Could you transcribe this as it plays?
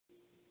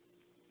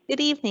Good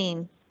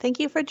evening.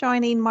 Thank you for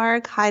joining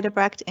Marg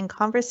Heidebrecht in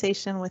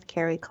conversation with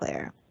Kerry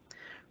Clare.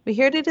 We're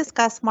here to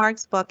discuss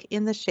Marg's book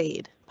In the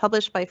Shade,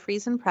 published by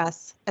Friesen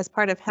Press as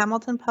part of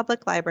Hamilton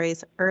Public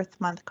Library's Earth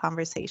Month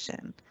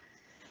conversation.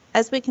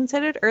 As we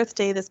considered Earth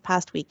Day this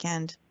past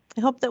weekend, I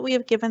hope that we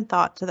have given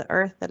thought to the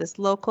earth that is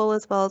local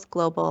as well as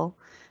global,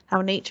 how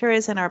nature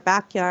is in our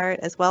backyard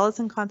as well as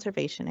in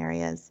conservation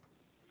areas,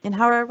 and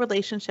how our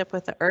relationship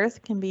with the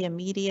earth can be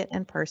immediate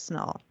and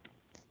personal.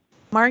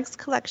 Marg's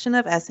collection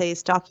of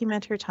essays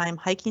document her time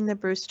hiking the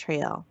Bruce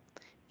Trail,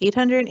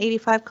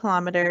 885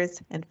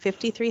 kilometers and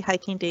 53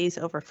 hiking days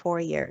over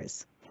 4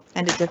 years,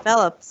 and it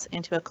develops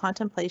into a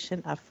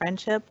contemplation of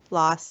friendship,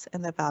 loss,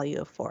 and the value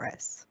of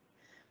forests.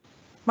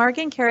 Marg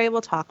and Kerry will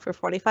talk for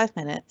 45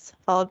 minutes,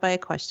 followed by a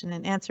question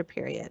and answer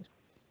period.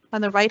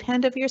 On the right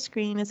hand of your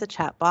screen is a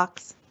chat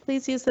box.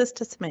 Please use this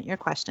to submit your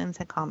questions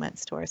and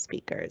comments to our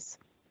speakers.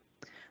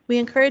 We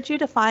encourage you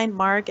to find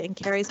Marg and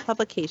Kerry's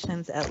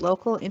publications at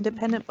local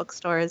independent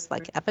bookstores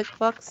like Epic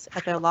Books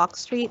at their Lock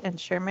Street and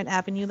Sherman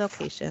Avenue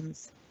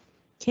locations,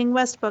 King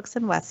West Books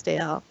in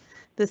Westdale,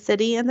 The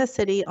City and the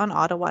City on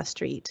Ottawa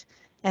Street,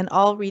 and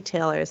all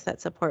retailers that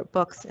support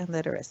books and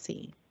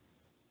literacy.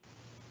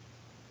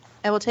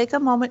 I will take a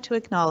moment to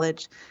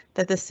acknowledge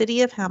that the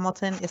City of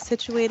Hamilton is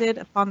situated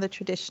upon the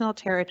traditional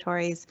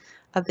territories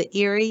of the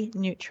Erie,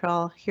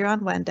 Neutral,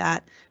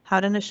 Huron-Wendat,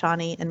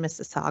 Haudenosaunee, and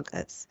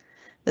Mississaugas.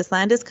 This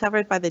land is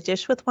covered by the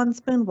Dish with One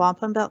Spoon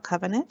Wampum Belt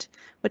Covenant,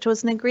 which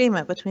was an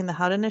agreement between the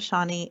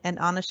Haudenosaunee and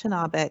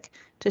Anishinaabe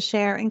to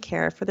share and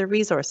care for the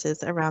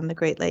resources around the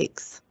Great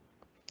Lakes.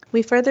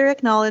 We further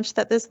acknowledge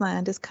that this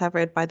land is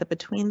covered by the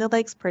Between the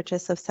Lakes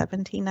Purchase of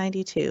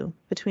 1792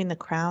 between the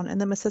Crown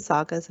and the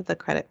Mississaugas of the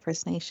Credit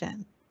First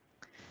Nation.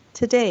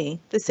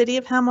 Today, the City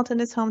of Hamilton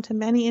is home to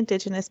many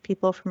Indigenous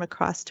people from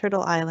across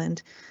Turtle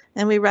Island,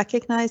 and we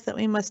recognize that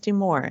we must do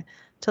more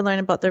to learn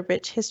about the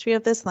rich history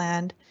of this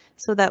land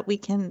so that we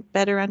can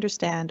better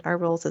understand our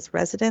roles as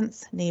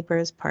residents,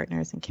 neighbors,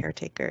 partners, and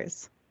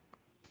caretakers.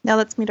 Now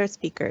let's meet our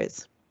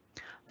speakers.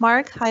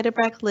 Marg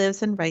Heidebrecht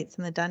lives and writes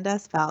in the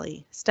Dundas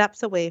Valley,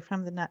 steps away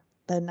from the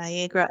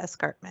Niagara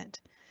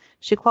Escarpment.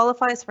 She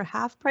qualifies for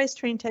half-price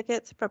train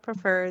tickets but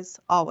prefers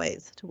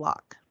always to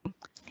walk.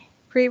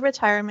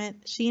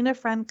 Pre-retirement, she and a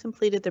friend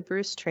completed the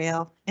Bruce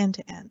Trail end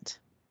to end.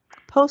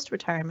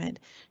 Post-retirement,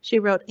 she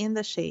wrote In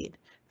the Shade,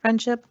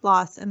 Friendship,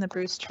 Loss, and the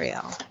Bruce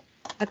Trail,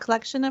 a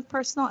collection of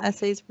personal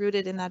essays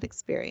rooted in that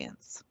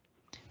experience.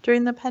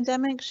 During the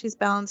pandemic, she's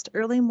balanced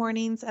early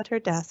mornings at her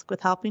desk with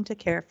helping to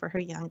care for her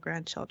young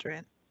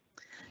grandchildren.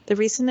 The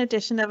recent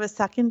addition of a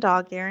second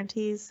dog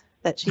guarantees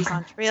that she's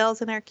on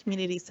trails in our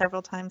community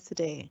several times a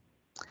day.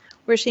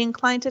 Were she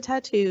inclined to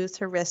tattoos,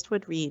 her wrist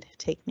would read,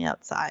 "Take me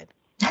outside."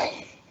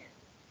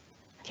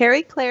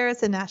 Kerry Clare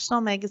is a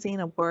National Magazine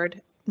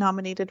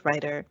Award-nominated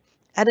writer,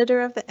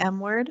 editor of the M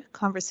Word,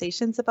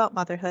 Conversations About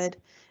Motherhood,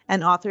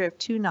 and author of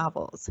 2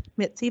 novels,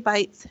 Mitzi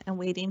Bites and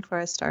Waiting for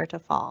a Star to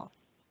Fall.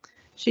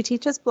 She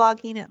teaches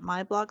blogging at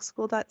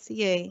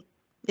myblogschool.ca,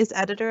 is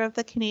editor of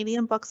the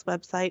Canadian Books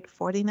website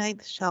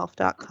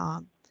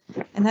 49thshelf.com,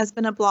 and has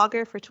been a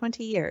blogger for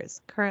 20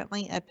 years,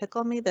 currently at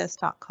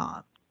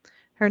picklemethis.com.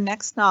 Her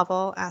next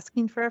novel,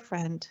 Asking for a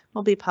Friend,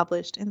 will be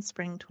published in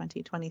spring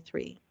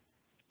 2023.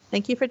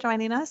 Thank you for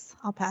joining us.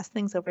 I'll pass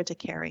things over to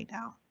Kerry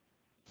now.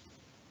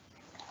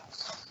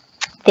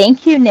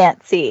 Thank you,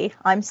 Nancy.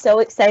 I'm so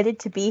excited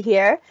to be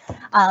here.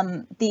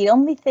 The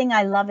only thing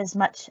I love as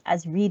much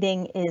as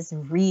reading is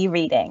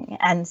rereading.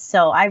 And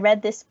so I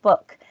read this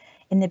book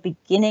in the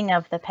beginning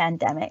of the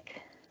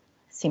pandemic.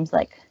 Seems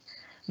like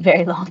a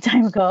very long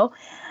time ago,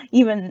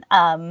 even,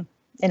 and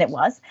it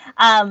was.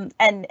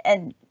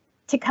 And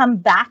to come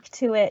back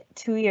to it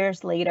 2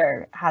 years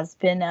later has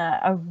been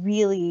a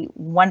really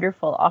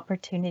wonderful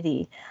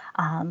opportunity.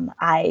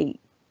 I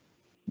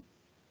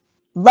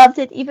loved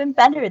it even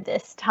better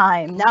this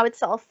time. Now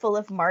it's all full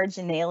of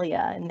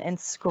marginalia and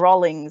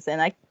scrawlings, and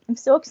I'm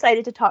so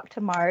excited to talk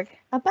to Marg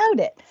about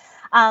it.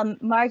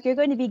 Marg, you're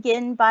going to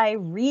begin by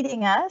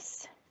reading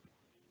us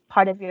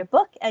part of your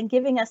book and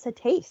giving us a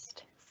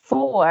taste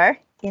for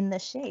In the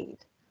Shade.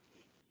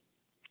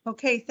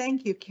 Okay,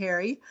 thank you,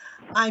 Kerry.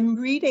 I'm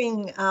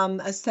reading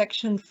a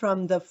section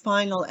from the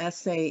final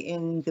essay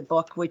in the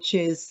book, which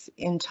is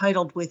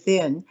entitled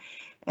Within.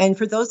 And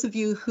for those of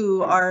you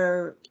who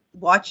are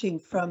watching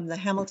from the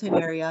Hamilton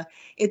area,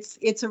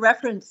 it's a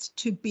reference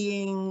to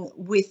being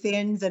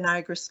within the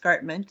Niagara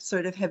Escarpment,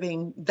 sort of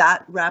having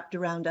that wrapped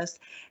around us,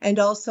 and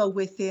also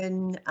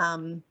within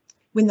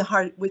the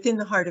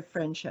heart of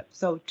friendship.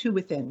 So 2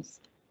 withins.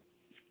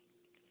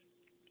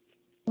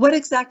 What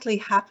exactly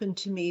happened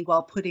to me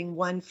while putting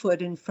one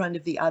foot in front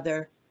of the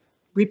other,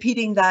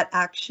 repeating that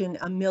action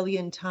a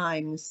million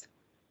times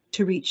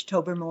to reach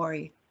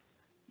Tobermory?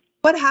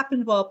 What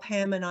happened while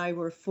Pam and I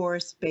were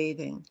forest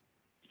bathing?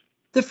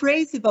 The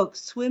phrase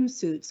evokes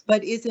swimsuits,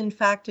 but is in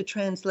fact a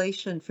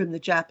translation from the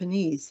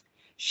Japanese,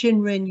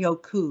 Shinrin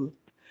Yoku,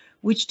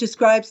 which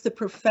describes the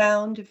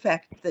profound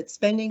effect that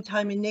spending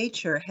time in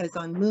nature has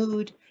on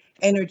mood,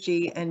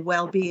 energy, and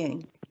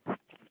well-being.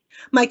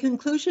 My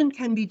conclusion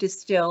can be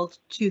distilled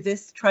to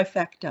this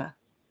trifecta: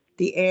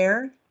 the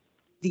air,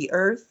 the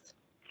earth,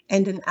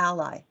 and an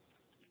ally.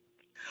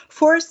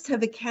 Forests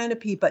have a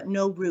canopy but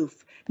no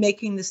roof,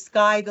 making the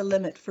sky the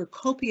limit for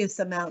copious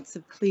amounts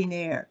of clean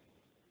air.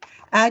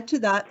 Add to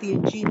that the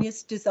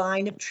ingenious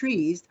design of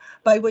trees,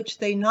 by which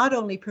they not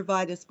only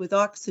provide us with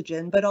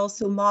oxygen, but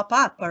also mop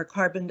up our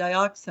carbon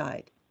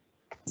dioxide,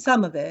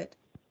 some of it,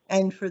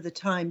 and for the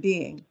time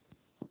being.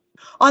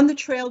 On the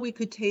trail, we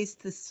could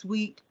taste the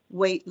sweet,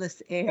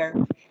 weightless air.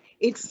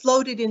 It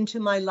floated into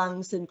my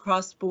lungs and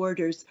crossed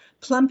borders,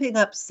 plumping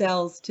up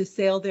cells to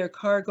sail their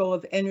cargo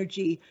of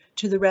energy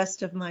to the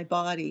rest of my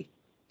body.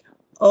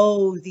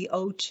 Oh, the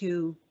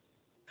O2.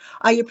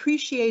 I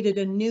appreciated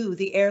anew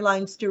the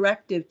airline's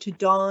directive to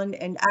don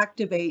and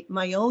activate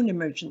my own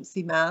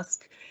emergency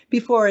mask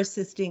before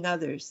assisting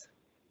others.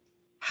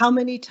 How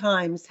many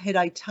times had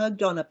I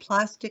tugged on a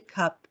plastic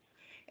cup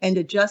and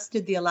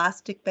adjusted the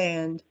elastic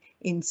band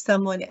in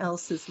someone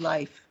else's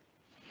life?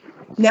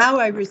 Now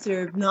I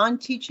reserve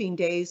non-teaching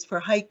days for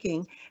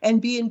hiking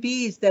and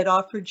B&Bs that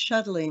offered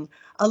shuttling,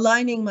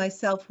 aligning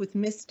myself with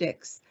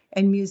mystics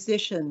and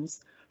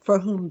musicians for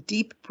whom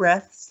deep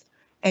breaths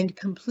and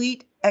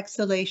complete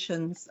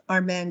exhalations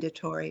are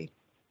mandatory.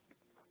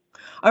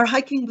 Our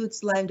hiking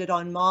boots landed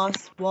on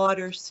moss,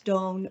 water,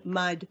 stone,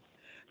 mud.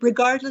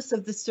 Regardless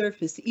of the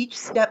surface, each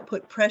step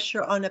put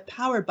pressure on a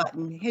power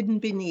button hidden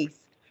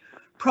beneath,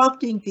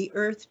 prompting the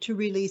earth to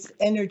release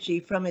energy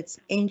from its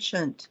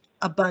ancient,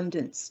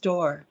 abundant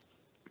store.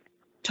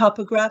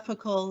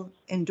 Topographical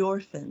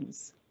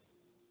endorphins.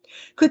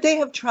 Could they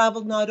have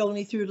traveled not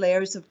only through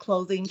layers of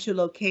clothing to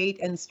locate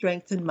and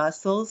strengthen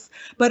muscles,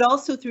 but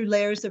also through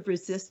layers of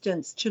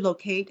resistance to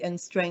locate and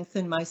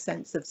strengthen my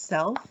sense of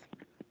self?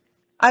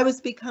 I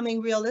was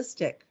becoming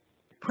realistic,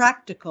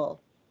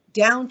 practical,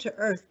 down to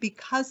earth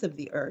because of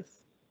the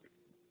earth.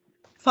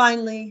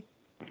 Finally,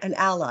 an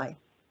ally.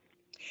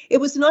 It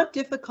was not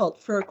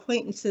difficult for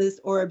acquaintances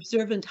or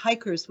observant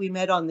hikers we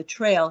met on the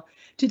trail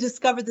to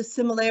discover the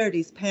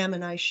similarities Pam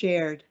and I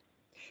shared.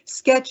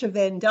 Sketch a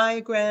Venn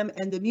diagram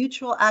and the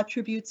mutual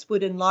attributes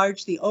would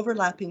enlarge the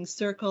overlapping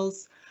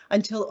circles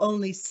until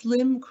only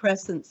slim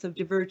crescents of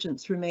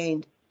divergence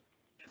remained.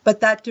 But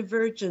that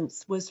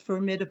divergence was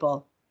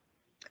formidable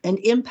and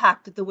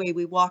impacted the way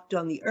we walked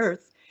on the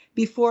earth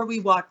before we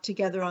walked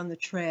together on the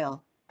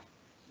trail.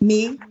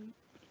 Me,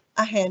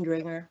 a hand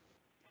wringer.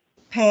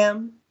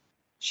 Pam,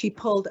 she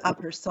pulled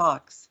up her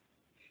socks.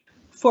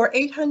 For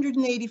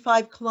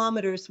 885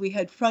 kilometers, we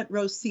had front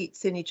row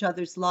seats in each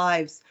other's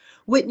lives,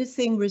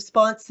 witnessing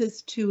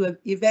responses to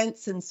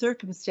events and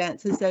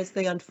circumstances as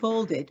they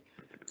unfolded,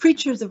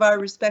 creatures of our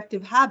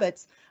respective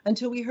habits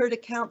until we heard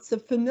accounts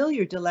of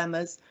familiar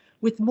dilemmas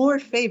with more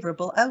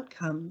favorable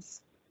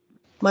outcomes.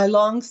 My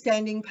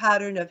long-standing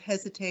pattern of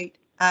hesitate,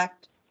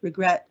 act,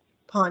 regret,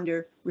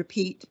 ponder,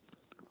 repeat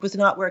was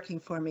not working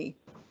for me.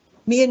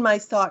 Me and my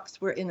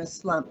socks were in a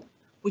slump,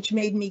 which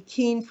made me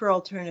keen for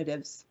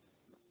alternatives.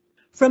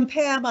 From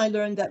Pam, I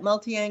learned that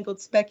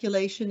multi-angled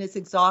speculation is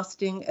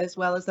exhausting as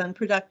well as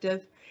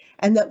unproductive,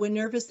 and that when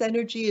nervous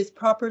energy is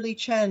properly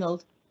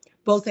channeled,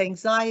 both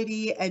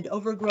anxiety and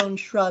overgrown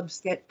shrubs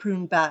get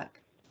pruned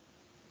back.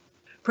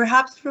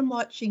 Perhaps from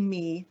watching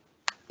me,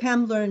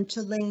 Pam learned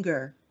to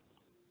linger,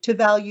 to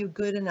value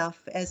good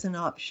enough as an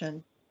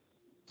option.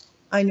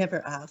 I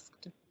never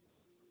asked.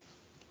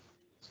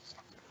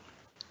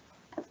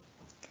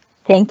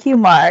 Thank you,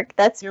 Marg.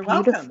 That's You're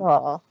beautiful.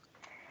 welcome.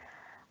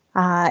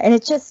 And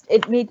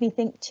it made me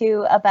think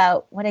too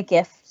about what a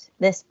gift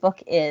this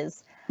book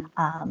is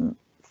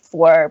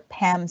for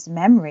Pam's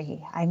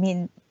memory. I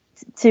mean,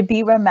 to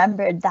be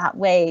remembered that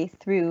way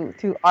through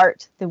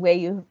art, the way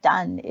you've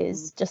done,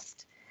 is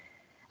just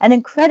an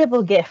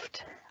incredible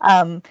gift.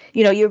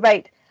 You're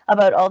right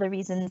about all the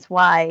reasons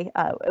why,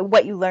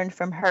 what you learned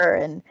from her,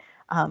 and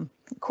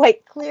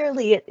quite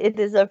clearly it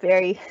is a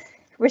very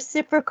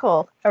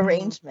reciprocal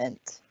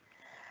arrangement.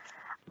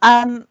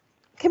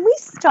 Can we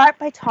start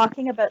by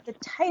talking about the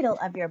title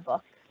of your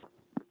book,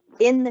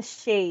 In the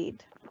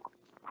Shade?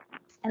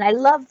 And I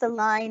love the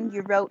line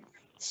you wrote,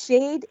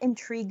 "Shade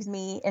intrigues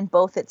me in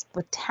both its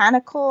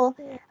botanical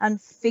and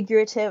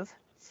figurative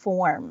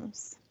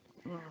forms."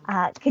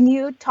 Can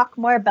you talk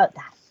more about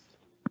that?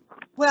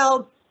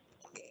 Well,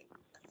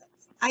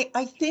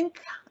 I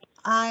think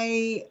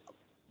I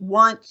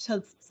want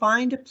to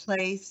find a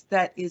place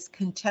that is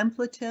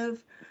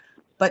contemplative,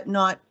 but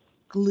not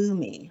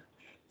gloomy.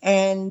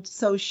 And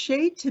so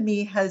shade to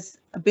me has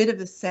a bit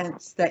of a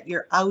sense that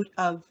you're out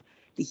of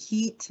the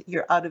heat,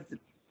 you're out of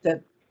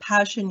the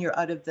passion, you're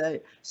out of the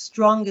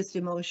strongest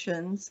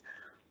emotions,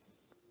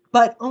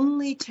 but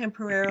only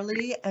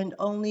temporarily and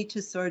only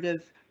to sort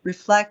of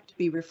reflect,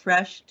 be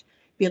refreshed,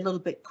 be a little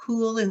bit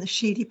cool in the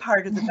shady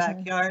part of the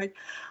backyard.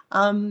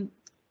 And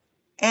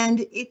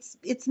it's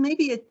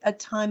maybe a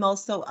time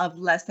also of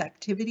less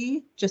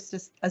activity, just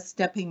a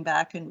stepping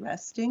back and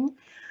resting.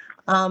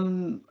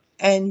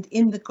 And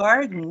in the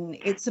garden,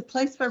 it's a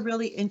place where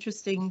really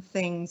interesting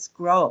things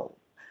grow.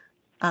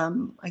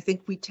 I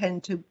think we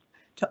tend to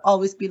to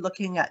always be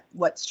looking at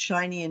what's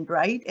shiny and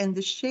bright. And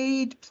the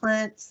shade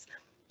plants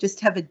just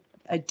have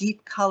a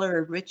deep color,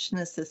 a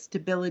richness, a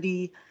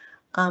stability.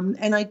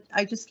 And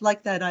I just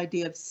like that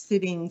idea of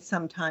sitting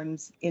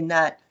sometimes in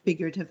that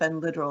figurative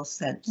and literal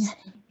sense.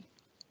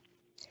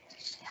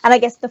 And I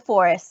guess the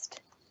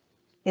forest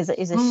is a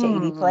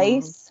shady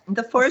place.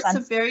 The forest's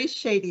a very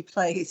shady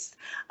place.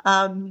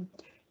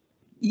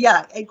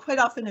 Yeah, and quite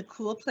often a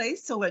cool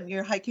place. So when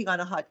you're hiking on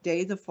a hot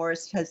day, the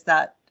forest has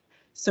that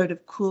sort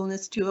of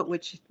coolness to it,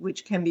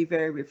 which can be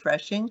very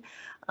refreshing.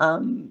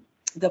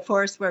 The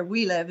forest where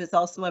we live is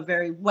also a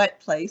very wet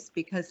place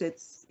because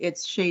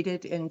it's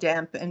shaded and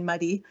damp and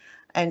muddy.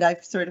 And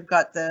I've sort of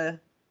got the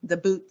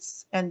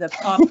boots and the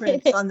paw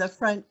prints on the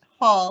front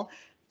hall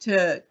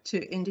to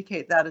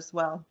indicate that as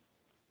well.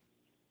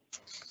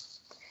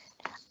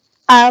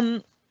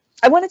 I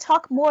want to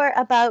talk more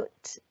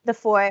about the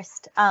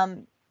forest.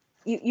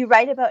 You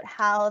write about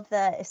how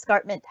the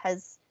escarpment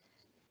has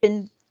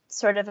been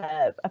sort of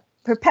a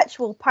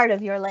perpetual part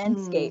of your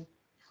landscape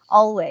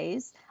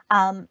always.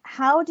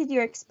 How did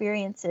your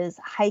experiences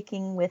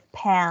hiking with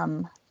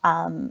Pam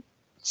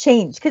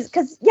change?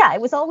 Because yeah, it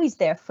was always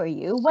there for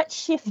you. What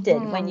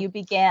shifted when you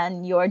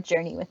began your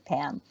journey with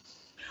Pam?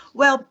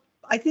 Well,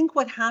 I think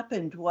what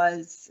happened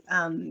was,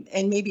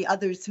 and maybe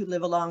others who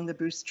live along the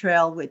Bruce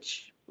Trail,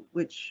 which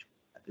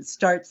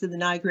starts in the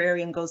Niagara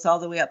area and goes all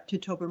the way up to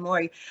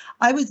Tobermory,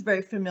 I was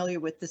very familiar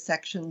with the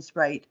sections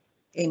right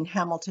in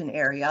Hamilton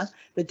area,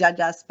 the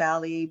Dundas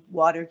Valley,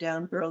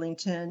 Waterdown,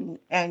 Burlington,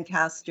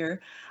 Ancaster.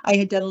 I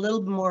had done a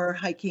little more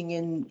hiking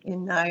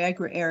in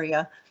Niagara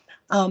area,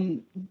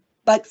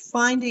 but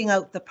finding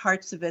out the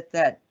parts of it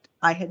that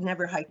I had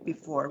never hiked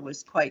before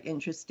was quite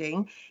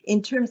interesting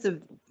in terms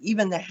of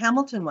even the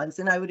Hamilton ones.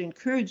 And I would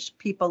encourage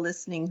people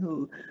listening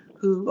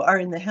who are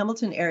in the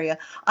Hamilton area.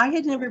 I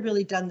had never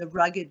really done the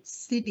rugged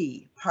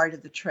city part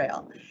of the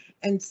trail.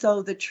 And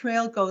so the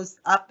trail goes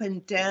up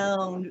and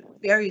down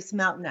various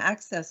mountain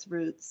access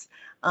routes.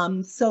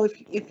 So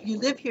if you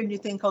live here and you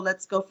think, oh,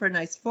 let's go for a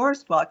nice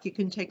forest walk, you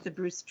can take the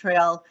Bruce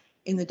Trail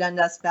in the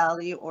Dundas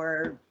Valley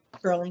or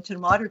Burlington,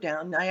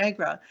 Waterdown,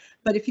 Niagara.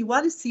 But if you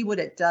want to see what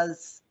it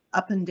does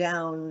up and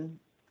down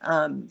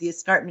the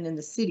escarpment in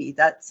the city,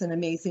 that's an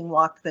amazing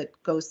walk that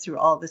goes through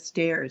all the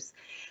stairs.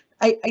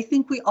 I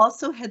think we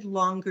also had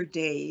longer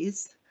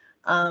days.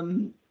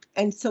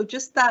 And so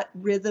just that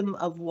rhythm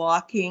of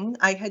walking,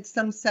 I had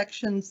some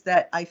sections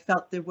that I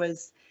felt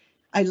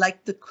I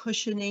liked the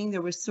cushioning.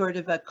 There was sort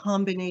of a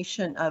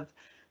combination of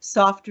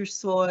softer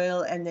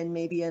soil and then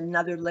maybe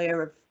another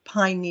layer of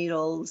pine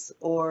needles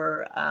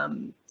or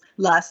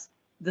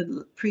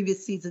the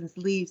previous season's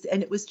leaves.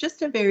 And it was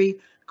just a very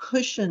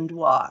cushioned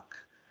walk.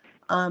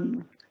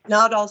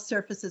 Not all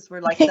surfaces were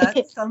like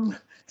that.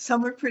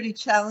 Some were pretty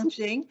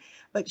challenging,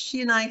 but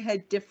she and I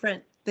had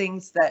different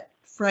things that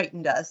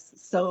frightened us.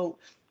 So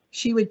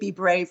she would be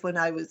brave when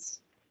I was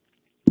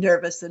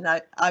nervous, and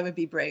I would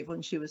be brave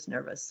when she was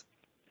nervous.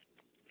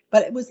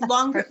 But it was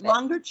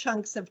longer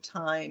chunks of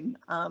time,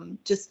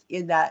 just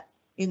in that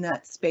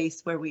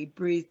space where we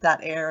breathed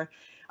that air.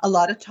 A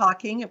lot of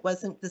talking. It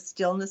wasn't the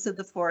stillness of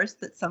the forest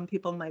that some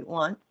people might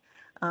want.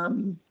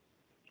 And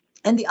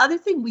the other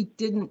thing we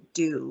didn't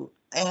do,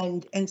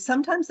 and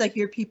sometimes I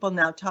hear people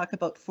now talk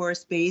about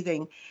forest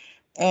bathing,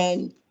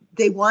 and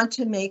they want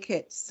to make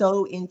it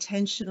so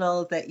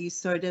intentional that you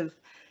sort of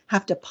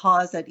have to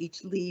pause at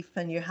each leaf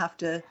and you have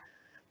to.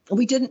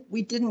 We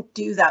didn't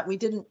do that. We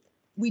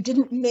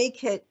didn't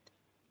make it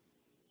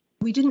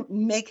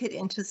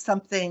into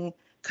something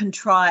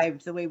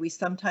contrived the way we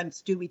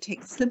sometimes do. We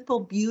take simple,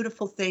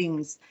 beautiful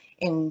things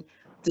in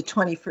the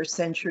 21st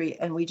century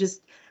and we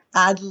just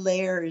add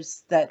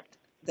layers that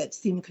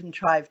seem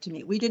contrived to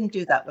me. We didn't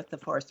do that with the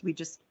forest.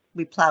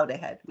 We plowed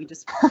ahead. We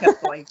just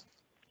kept going.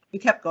 We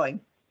kept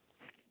going.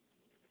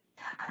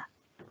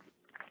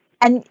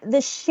 And the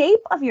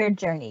shape of your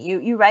journey,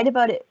 you write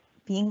about it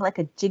being like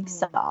a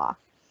jigsaw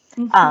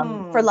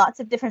for lots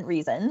of different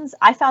reasons.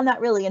 I found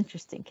that really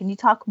interesting. Can you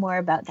talk more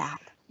about that?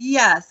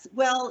 Yes.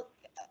 Well,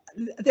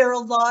 there are a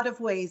lot of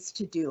ways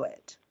to do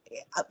it.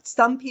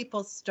 Some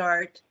people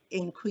start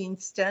in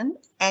Queenston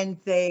and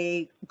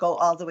they go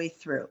all the way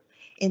through.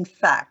 In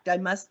fact, I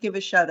must give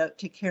a shout out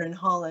to Karen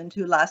Holland,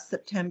 who last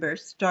September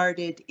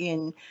started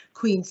in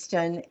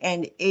Queenston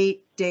and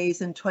 8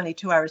 days and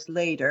 22 hours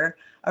later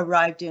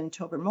arrived in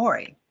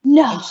Tobermory.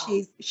 No.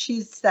 And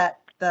she's set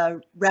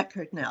the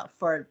record now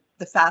for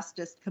the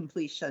fastest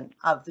completion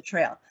of the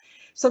trail.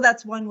 So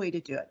that's one way to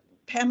do it.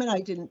 Pam and I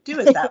didn't do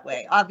it that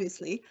way,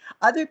 obviously.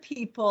 Other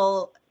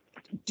people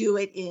do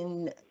it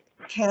in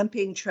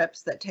camping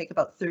trips that take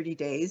about 30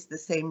 days, the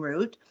same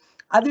route.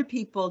 Other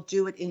people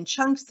do it in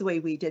chunks the way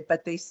we did,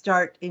 but they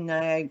start in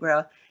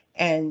Niagara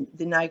and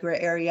the Niagara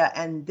area,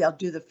 and they'll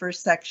do the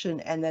first section,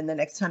 and then the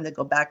next time they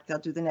go back, they'll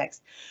do the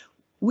next.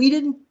 We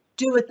didn't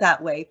do it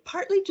that way,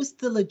 partly just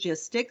the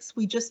logistics.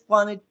 We just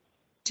wanted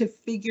to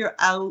figure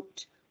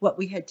out what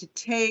we had to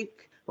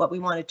take, what we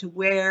wanted to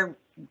wear,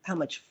 how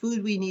much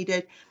food we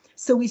needed.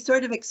 So we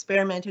sort of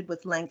experimented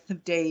with length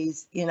of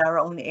days in our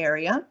own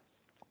area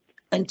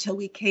until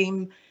we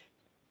came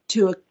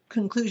to a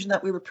conclusion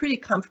that we were pretty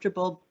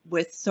comfortable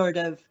with sort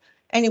of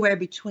anywhere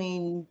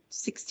between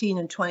 16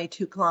 and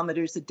 22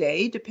 kilometers a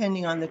day,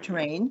 depending on the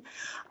terrain.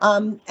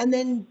 And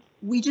then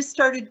we just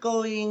started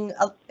going,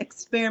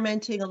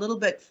 experimenting a little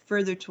bit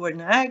further toward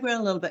Niagara,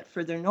 a little bit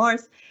further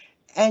north.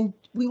 And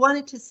we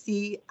wanted to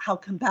see how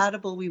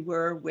compatible we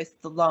were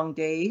with the long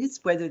days,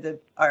 whether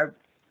our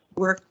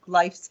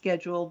work-life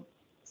schedule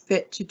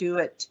fit to do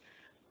it,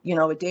 you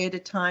know, a day at a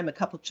time, a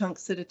couple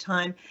chunks at a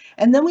time.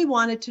 And then we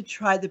wanted to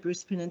try the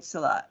Bruce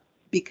Peninsula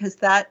because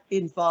that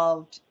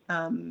involved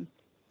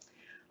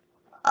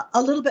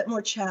a little bit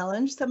more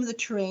challenge. Some of the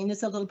terrain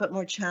is a little bit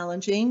more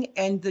challenging,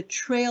 and the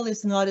trail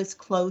is not as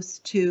close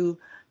to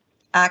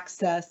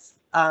access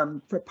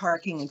for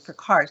parking and for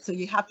cars. So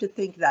you have to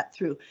think that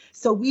through.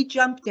 So we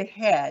jumped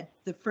ahead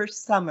the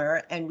first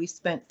summer and we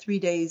spent 3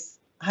 days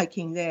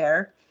hiking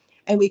there,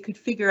 and we could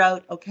figure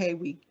out, okay,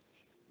 we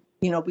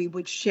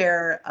would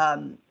share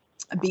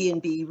a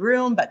B&B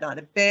room, but not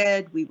a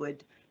bed. We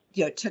would,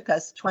 it took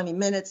us 20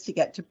 minutes to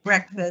get to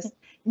breakfast.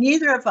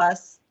 Neither of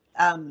us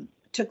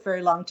took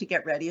very long to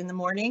get ready in the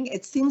morning.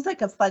 It seems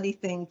like a funny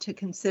thing to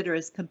consider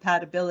as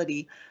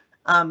compatibility.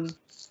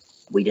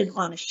 We didn't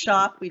want to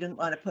shop. We didn't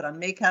want to put on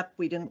makeup.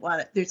 We didn't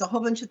want to, there's a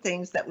whole bunch of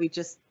things that we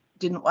just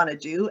didn't want to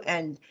do.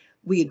 And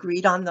we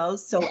agreed on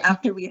those. So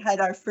after we had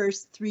our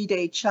first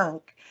 3-day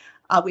chunk,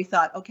 we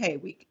thought, okay,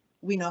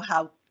 we know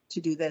how to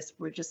do this.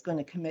 We're just going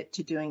to commit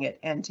to doing it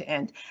end to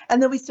end.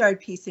 And then we started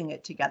piecing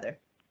it together.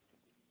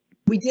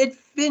 We did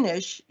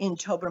finish in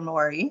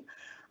Tobermory,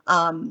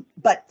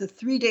 but the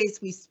 3 days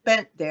we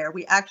spent there,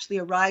 we actually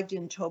arrived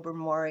in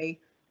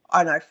Tobermory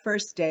on our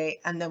first day,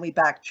 and then we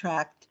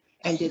backtracked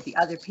and did the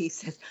other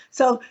pieces.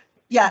 So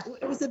yeah,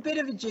 it was a bit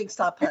of a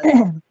jigsaw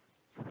puzzle.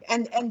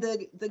 And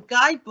the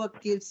guidebook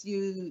gives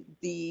you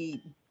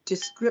the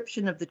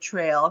description of the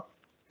trail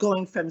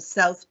going from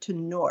south to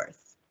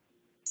north.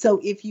 So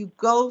if you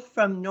go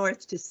from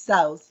north to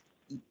south,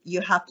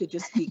 you have to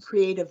just be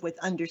creative with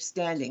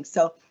understanding.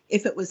 So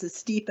if it was a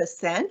steep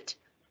ascent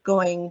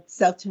going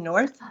south to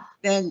north,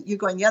 then you're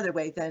going the other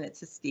way, then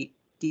it's a steep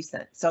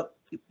descent. So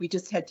we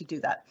just had to do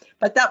that.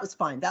 But that was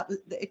fine.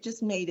 It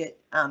just made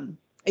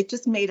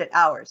it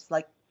ours.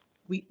 Like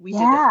we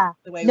did it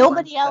the way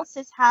nobody else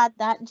has had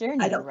that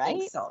journey. I don't right?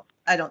 think so.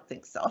 I don't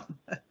think so.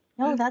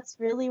 No, that's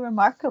really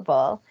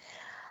remarkable.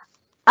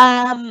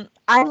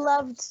 I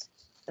loved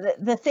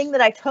the thing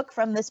that I took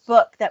from this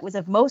book that was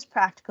of most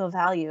practical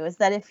value is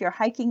that if you're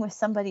hiking with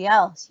somebody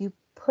else, you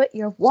put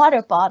your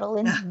water bottle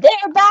in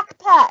their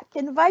backpack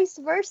and vice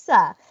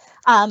versa.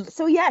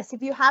 So yes,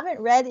 if you haven't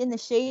read In the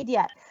Shade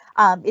yet,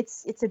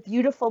 it's a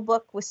beautiful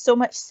book with so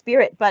much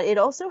spirit, but it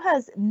also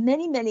has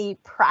many, many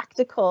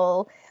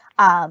practical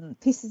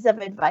pieces of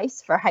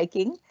advice for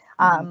hiking.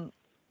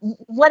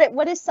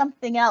 What is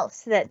something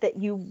else that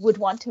you would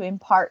want to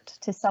impart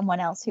to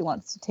someone else who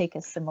wants to take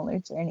a similar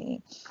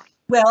journey?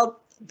 Well,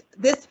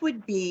 this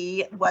would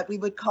be what we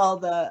would call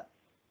the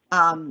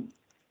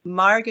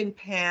Marg and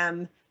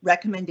Pam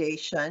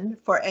recommendation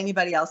for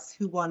anybody else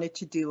who wanted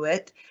to do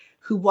it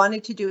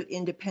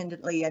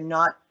independently and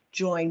not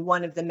join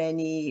one of the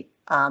many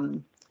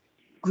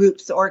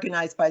groups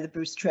organized by the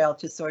Bruce Trail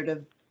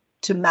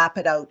to map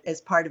it out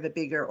as part of a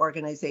bigger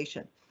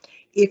organization.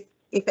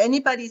 If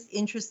anybody's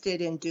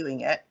interested in doing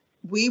it,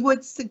 we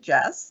would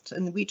suggest,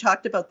 and we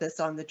talked about this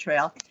on the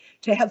trail,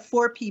 to have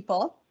 4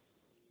 people,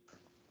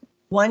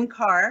 1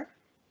 car,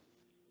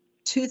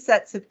 2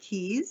 sets of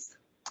keys.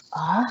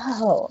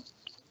 Oh.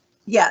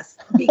 Yes,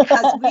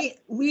 because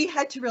we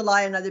had to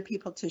rely on other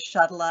people to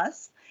shuttle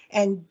us,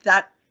 and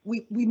that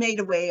we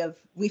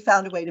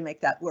found a way to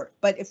make that work.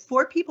 But if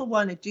 4 people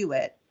want to do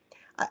it,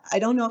 I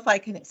don't know if I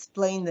can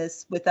explain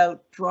this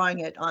without drawing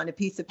it on a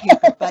piece of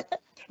paper,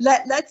 but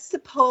let's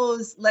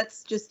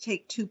just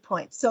take 2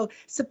 points. So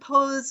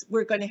suppose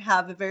we're going to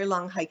have a very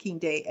long hiking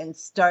day and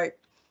start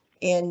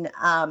in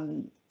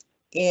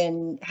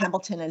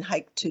Hamilton and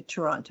hike to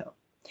Toronto.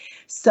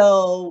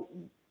 So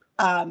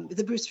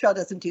the Bruce Trail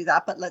doesn't do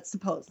that, but let's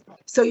suppose.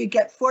 So you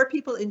get 4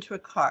 people into a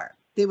car.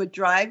 They would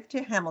drive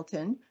to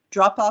Hamilton,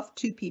 drop off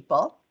 2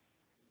 people.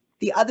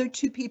 The other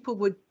 2 people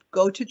would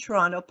go to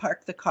Toronto,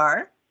 park the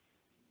car.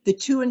 The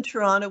 2 in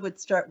Toronto would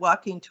start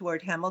walking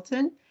toward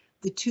Hamilton.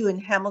 The 2 in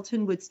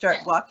Hamilton would start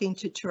walking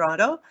to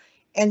Toronto.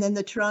 And then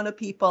the Toronto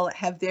people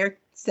have their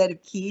set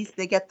of keys.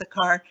 They get the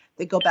car.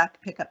 They go back to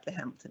pick up the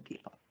Hamilton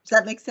people. Does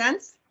that make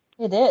sense?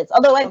 It is.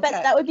 Although I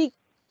bet that would be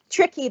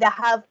tricky to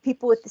have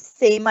people with the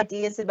same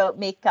ideas about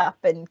makeup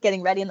and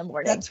getting ready in the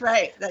morning. That's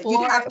right.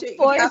 You'd have to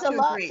a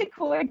lot to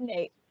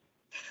coordinate.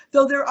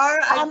 So there are,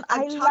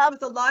 I've talked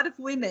with a lot of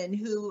women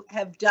who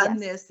have done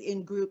this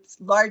in groups,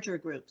 larger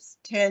groups,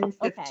 10,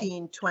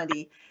 15,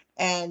 20.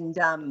 And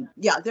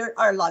yeah, there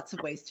are lots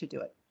of ways to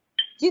do it.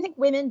 Do you think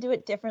women do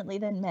it differently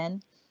than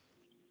men?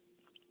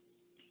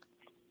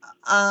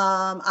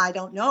 I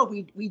don't know.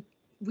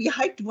 We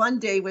hiked one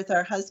day with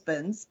our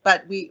husbands,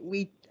 but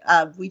we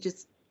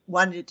just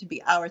wanted it to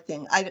be our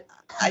thing. I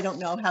don't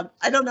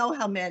know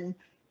how men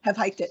have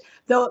hiked it,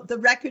 though the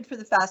record for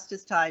the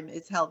fastest time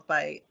is held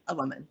by a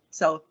woman.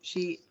 So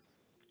she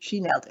she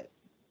nailed it.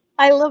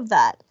 I love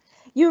that.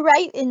 You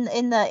write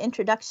in the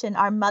introduction,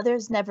 our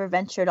mothers never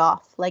ventured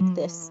off like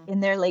this in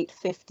their late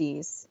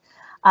 50s.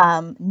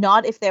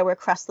 Not if there were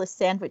crustless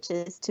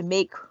sandwiches to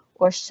make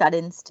or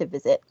shut-ins to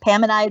visit.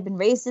 Pam and I had been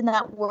raised in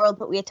that world,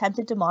 but we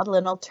attempted to model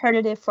an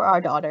alternative for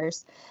our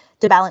daughters,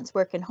 to balance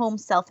work and home,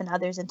 self and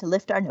others, and to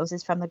lift our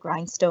noses from the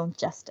grindstone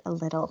just a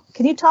little.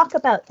 Can you talk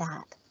about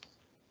that?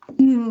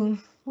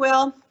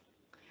 Well,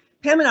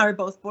 Pam and I were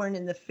both born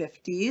in the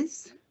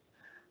 50s.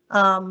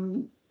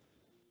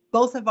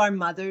 Both of our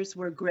mothers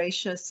were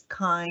gracious,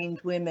 kind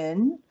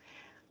women,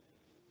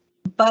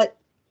 but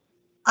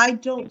I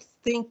don't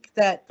think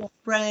that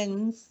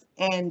friends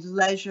and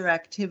leisure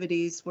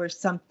activities were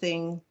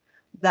something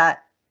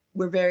that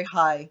were very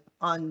high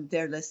on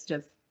their list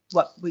of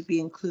what would be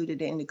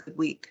included in a good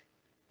week.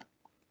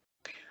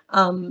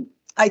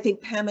 I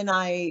think Pam and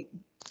I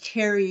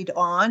carried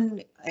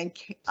on, and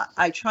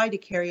I tried to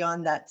carry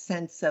on that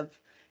sense of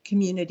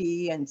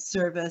community and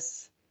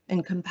service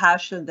and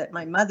compassion that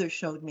my mother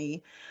showed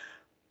me.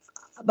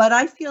 But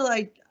I feel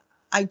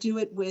I do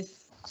it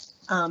with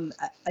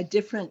a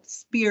different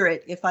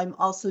spirit if I'm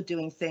also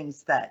doing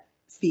things that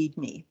feed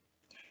me.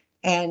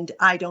 And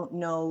I don't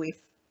know if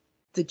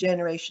the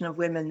generation of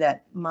women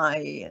that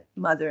my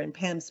mother and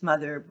Pam's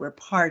mother were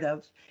part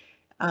of,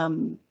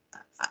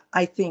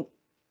 I think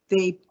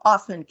they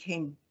often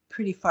came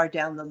pretty far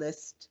down the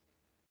list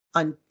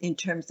in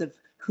terms of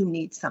who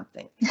needs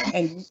something.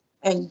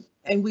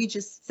 And we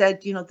just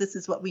said, you know, this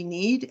is what we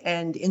need.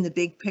 And in the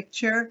big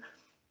picture,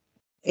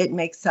 it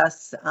makes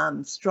us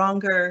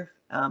stronger,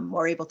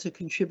 more able to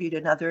contribute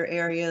in other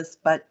areas,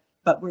 but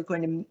we're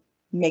going to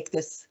make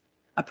this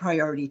a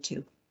priority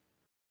too.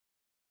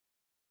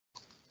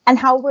 And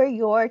how were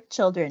your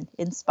children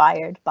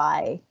inspired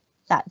by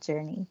that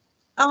journey?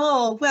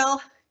 Oh,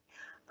 well,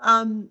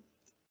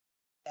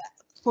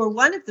 for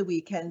one of the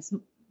weekends,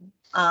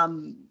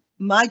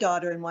 my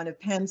daughter and one of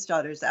Pam's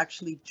daughters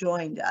actually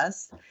joined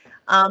us.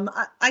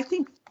 I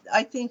think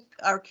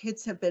our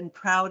kids have been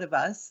proud of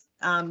us.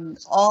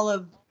 All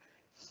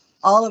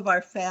of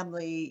our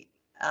family,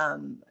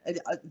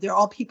 they're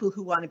all people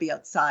who want to be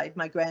outside.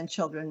 My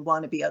grandchildren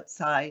want to be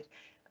outside.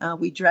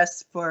 We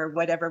dress for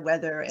whatever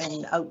weather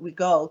and out we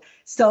go.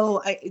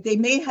 So they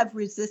may have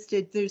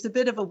resisted. There's a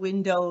bit of a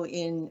window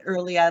in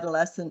early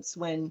adolescence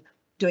when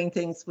doing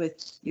things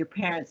with your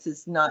parents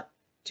is not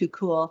too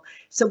cool.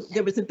 So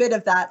there was a bit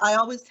of that. I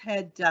always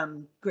had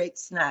great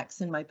snacks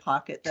in my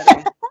pocket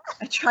that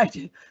I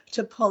tried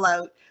to pull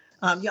out.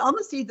 You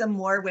almost need them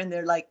more when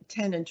they're like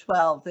 10 and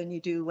 12 than you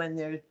do when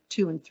they're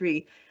 2 and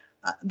 3.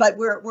 But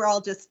we're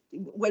all just,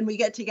 when we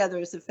get together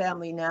as a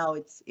family now,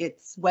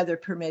 it's weather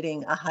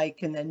permitting, a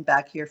hike, and then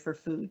back here for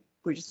food.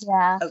 We're just,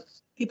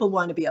 people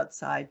want to be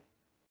outside.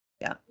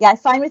 Yeah. Yeah, I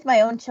find with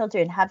my own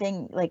children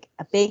having like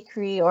a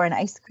bakery or an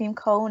ice cream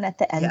cone at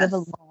the end of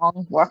a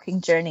long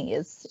walking journey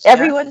is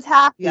everyone's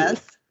happy.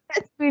 Yes.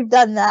 We've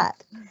done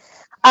that.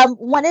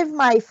 One of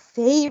my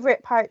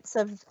favorite parts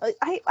of,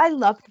 I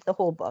loved the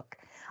whole book,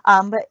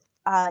 but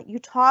you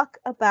talk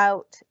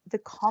about the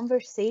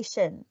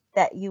conversation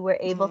that you were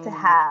able to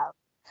have.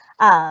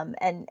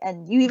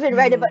 And you even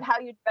write about how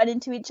you'd run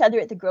into each other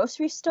at the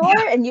grocery store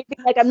and you'd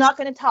be like, I'm not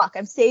going to talk.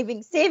 I'm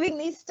saving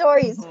these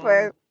stories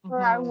for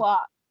our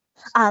walk.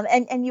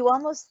 And you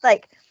almost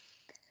like,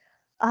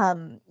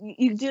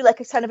 you do like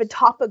a kind of a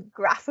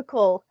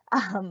topographical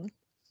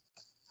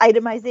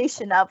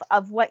itemization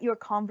of what your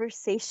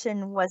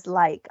conversation was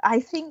like. I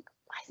think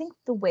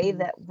the way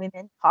that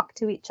women talk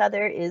to each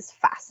other is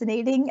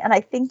fascinating, and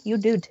I think you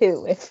do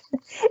too,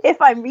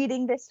 if I'm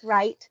reading this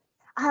right.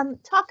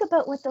 Talk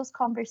about what those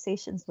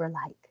conversations were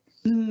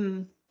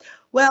like.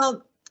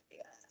 Well,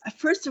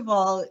 first of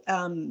all,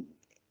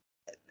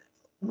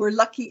 we're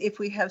lucky if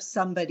we have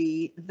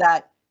somebody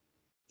that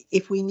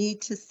if we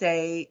need to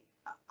say,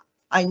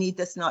 I need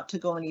this not to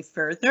go any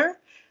further,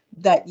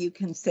 that you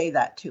can say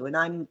that to. And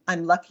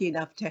I'm lucky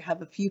enough to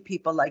have a few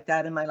people like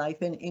that in my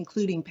life, and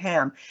including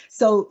Pam.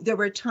 So there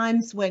were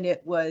times when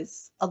it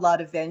was a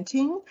lot of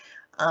venting,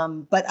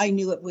 but I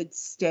knew it would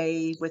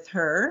stay with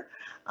her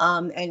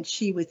and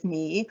she with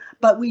me.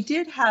 But we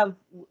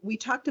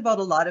talked about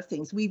a lot of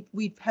things. We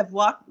had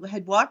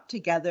walked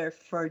together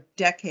for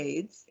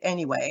decades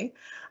anyway.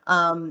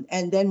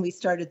 And then we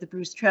started the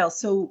Bruce Trail.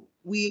 So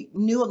we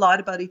knew a lot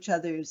about each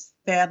other's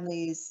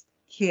families,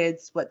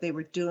 kids, what they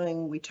were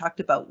doing. We talked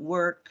about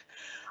work.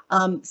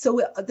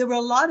 So there were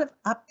a lot of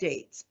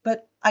updates,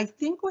 but I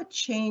think what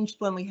changed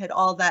when we had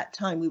all that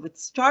time, we would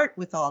start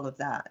with all of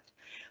that.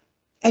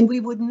 And we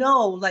would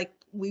know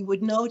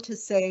to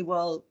say,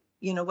 well,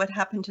 you know, what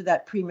happened to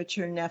that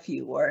premature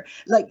nephew, or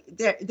like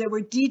there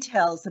were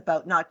details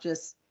about not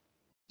just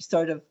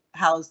sort of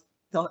how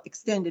the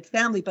extended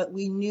family, but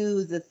we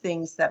knew the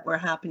things that were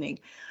happening.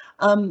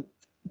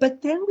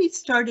 But then we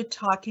started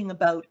talking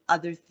about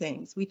other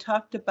things. We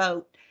talked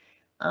about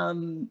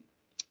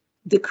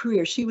the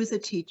career. She was a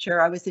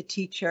teacher. I was a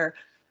teacher.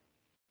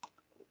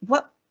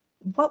 What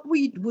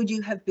would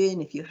you have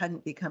been if you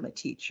hadn't become a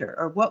teacher?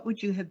 Or what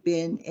would you have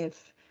been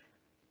if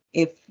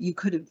you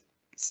could have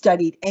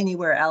studied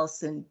anywhere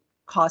else and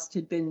cost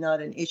had been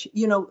not an issue.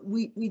 You know,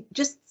 we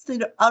just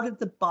sort of out of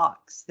the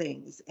box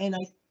things. And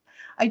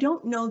I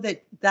don't know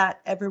that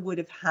that ever would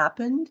have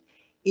happened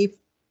if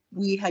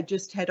we had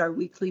just had our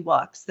weekly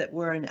walks that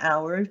were an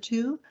hour or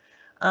two.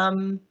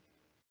 What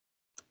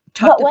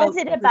was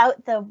it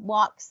about the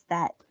walks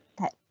that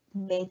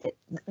made it,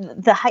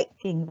 the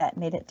hiking that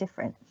made it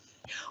different?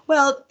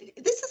 Well,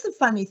 this is a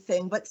funny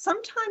thing, but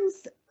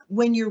sometimes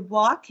when you're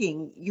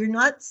walking, you're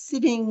not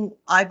sitting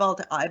eyeball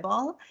to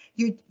eyeball.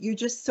 You're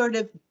just sort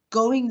of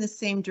going the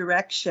same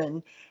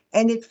direction,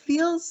 and it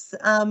feels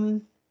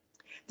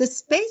the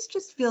space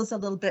just feels a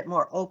little bit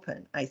more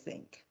open, I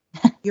think.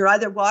 You're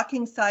either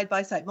walking side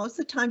by side. Most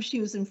of the time she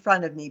was in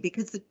front of me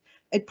because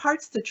at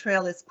parts the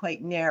trail is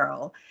quite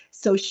narrow.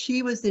 So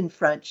she was in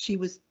front, she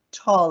was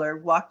taller,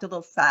 walked a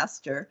little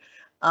faster.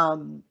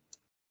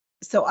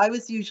 So I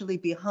was usually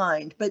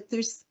behind, but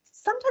there's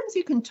sometimes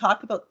you can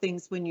talk about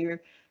things when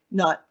you're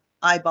not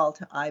eyeball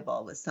to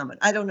eyeball with someone.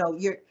 I don't know,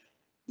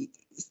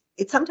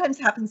 it sometimes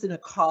happens in a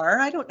car.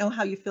 I don't know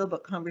how you feel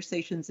about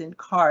conversations in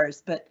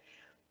cars, but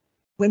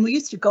when we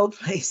used to go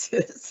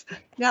places,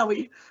 now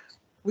we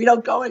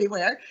don't go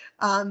anywhere.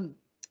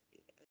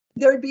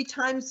 There would be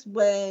times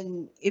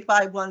when if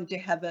I wanted to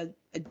have a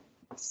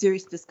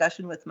serious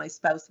discussion with my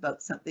spouse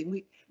about something,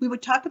 we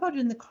would talk about it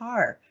in the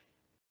car.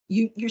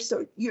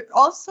 You're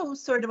also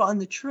sort of on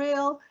the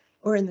trail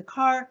or in the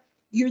car.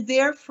 You're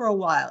there for a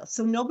while,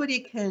 so nobody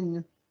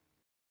can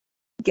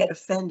get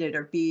offended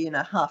or be in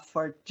a huff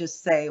or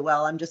just say,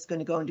 well, I'm just going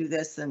to go and do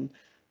this and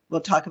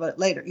we'll talk about it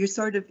later. You're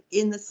sort of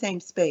in the same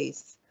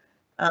space.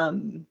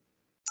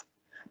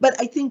 But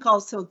I think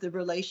also the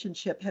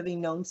relationship,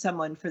 having known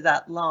someone for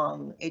that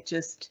long, it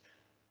just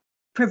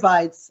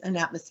provides an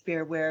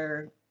atmosphere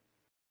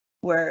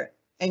where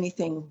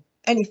anything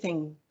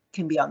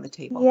can be on the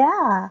table.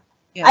 Yeah.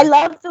 I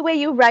love the way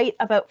you write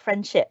about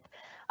friendship.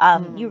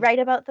 You write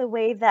about the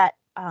way that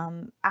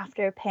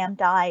after Pam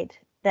died,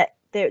 that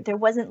there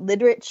wasn't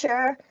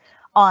literature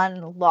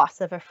on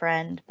loss of a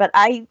friend, but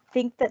I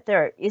think that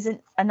there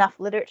isn't enough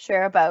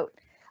literature about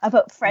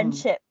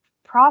friendship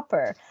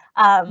proper.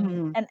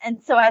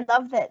 And so I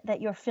love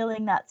that you're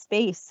filling that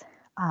space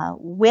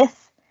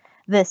with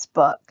this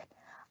book.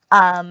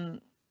 Are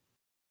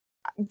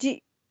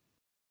you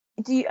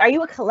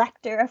a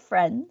collector of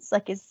friends?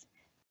 Like,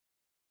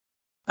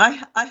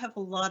 I have a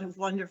lot of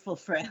wonderful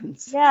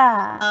friends.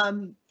 Yeah.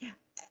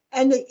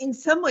 And in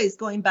some ways,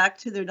 going back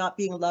to there not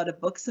being a lot of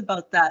books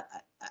about that,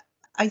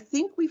 I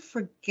think we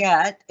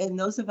forget, and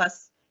those of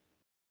us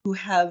who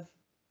have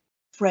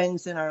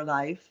friends in our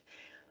life,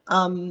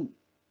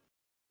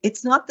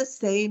 it's not the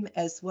same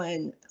as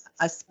when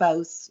a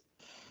spouse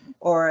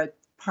or a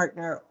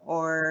partner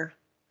or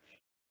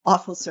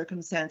awful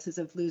circumstances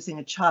of losing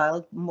a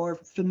child, more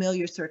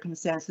familiar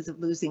circumstances of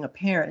losing a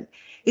parent.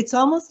 It's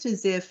almost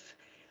as if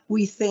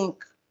we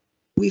think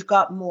we've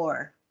got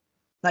more,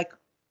 like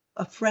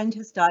a friend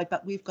has died,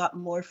 but we've got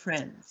more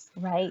friends.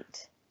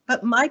 Right.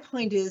 But my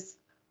point is,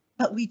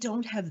 but we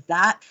don't have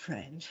that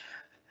friend.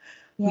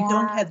 Yeah. We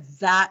don't have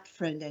that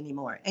friend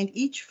anymore. And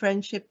each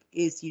friendship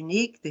is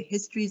unique. The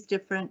history is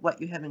different.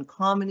 What you have in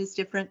common is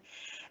different.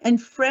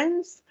 And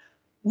friends,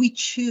 we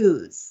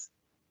choose.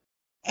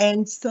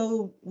 And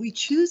so we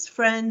choose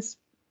friends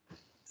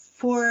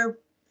for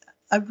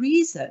a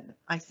reason,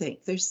 I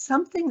think. There's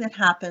something that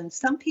happens.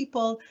 Some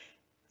people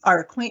are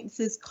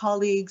acquaintances,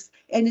 colleagues,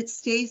 and it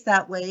stays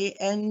that way.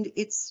 And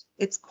it's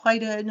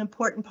quite an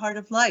important part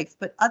of life.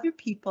 But other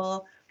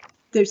people,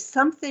 there's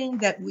something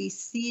that we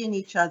see in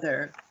each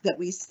other that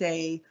we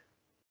say,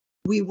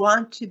 we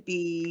want to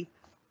be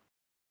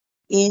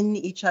in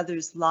each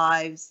other's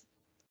lives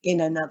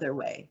in another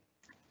way.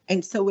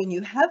 And so when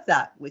you have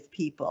that with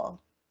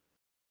people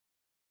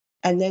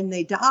and then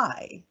they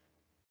die,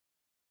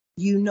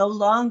 you no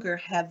longer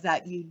have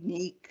that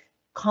unique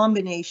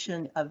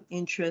combination of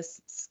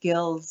interests,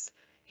 skills,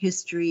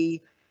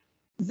 history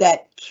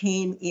that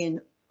came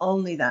in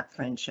only that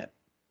friendship.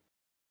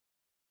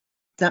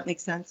 Does that make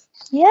sense?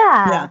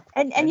 Yeah.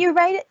 And you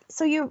write it,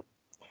 so you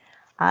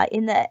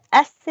in the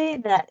essay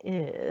that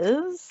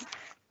is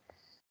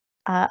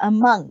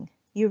Among,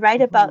 you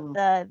write about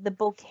the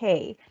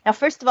bouquet. Now,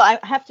 first of all, I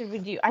have to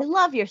read you. I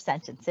love your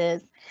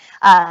sentences.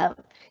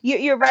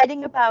 You're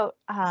writing about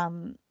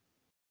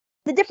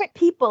the different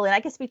people, and I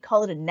guess we'd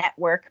call it a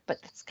network, but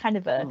it's kind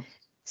of a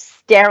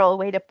sterile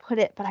way to put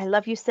it. But I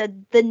love, you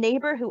said, the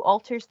neighbor who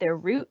alters their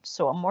route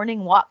so a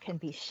morning walk can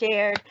be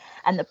shared,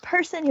 and the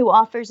person who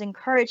offers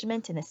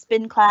encouragement in a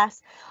spin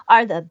class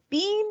are the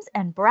beams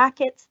and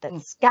brackets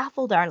that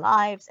scaffold our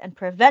lives and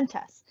prevent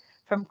us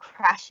from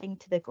crashing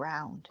to the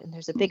ground. And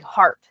there's a big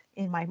heart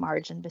in my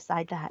margin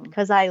beside that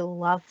because I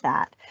love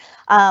that.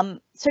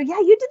 So yeah,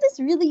 you did this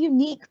really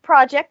unique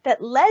project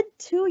that led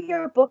to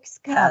your book's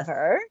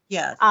cover.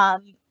 Yes.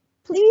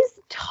 Please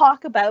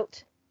talk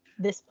about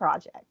this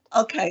project.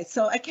 Okay,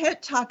 so I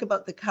can't talk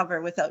about the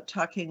cover without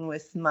talking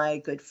with my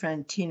good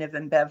friend Tina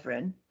Van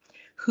Beveren,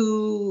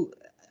 who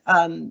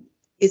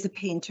is a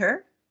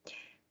painter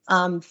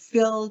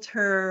filled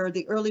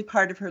the early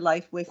part of her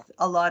life with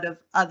a lot of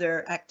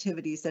other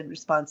activities and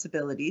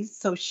responsibilities.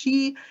 So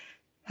she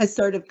has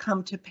sort of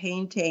come to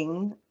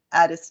painting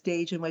at a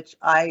stage in which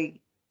I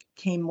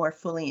came more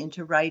fully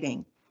into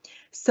writing.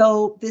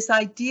 So this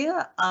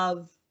idea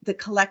of the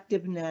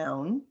collective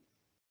noun,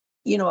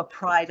 you know, a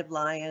pride of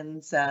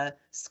lions, a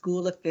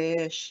school of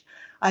fish,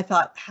 I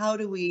thought, how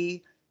do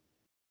we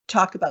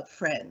talk about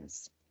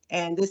friends?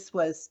 And this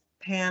was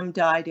Pam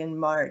died in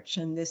March,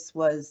 and this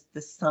was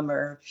the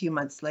summer, a few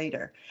months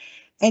later.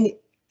 And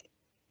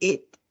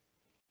it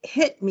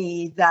hit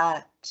me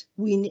that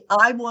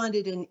I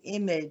wanted an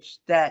image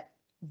that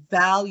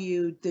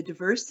valued the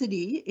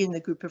diversity in the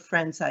group of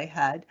friends I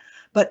had,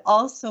 but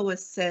also a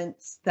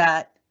sense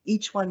that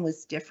each one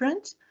was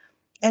different.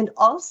 And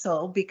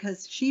also,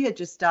 because she had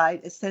just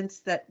died, a sense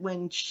that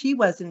when she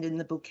wasn't in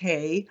the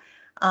bouquet,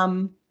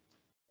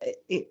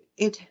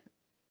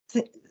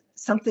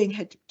 something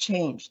had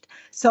changed.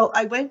 So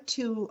I went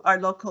to our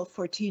local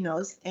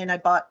Fortinos and I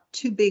bought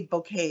 2 big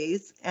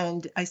bouquets,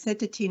 and I said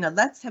to Tina,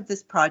 let's have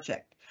this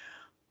project.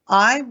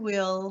 I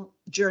will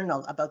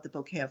journal about the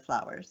bouquet of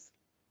flowers,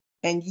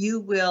 and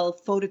you will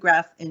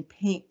photograph and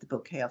paint the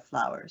bouquet of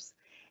flowers.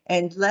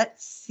 And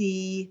let's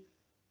see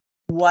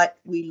what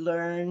we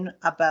learn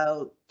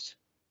about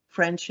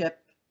friendship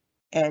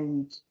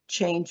and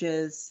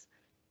changes,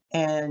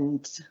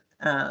 and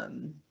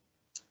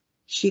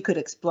she could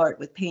explore it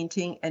with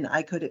painting and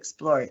I could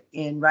explore it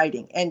in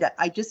writing. And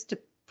I just, to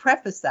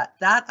preface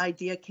that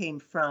idea came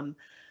from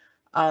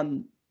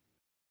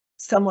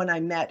someone I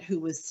met who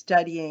was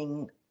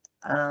studying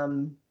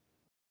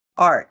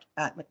art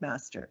at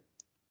McMaster.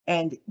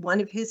 And one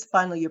of his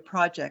final year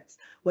projects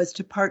was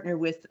to partner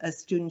with a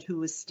student who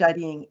was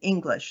studying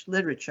English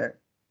literature.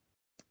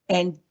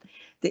 And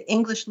the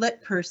English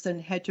lit person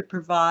had to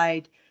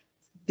provide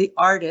the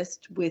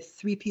artist with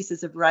 3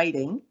 pieces of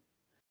writing,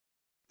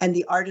 and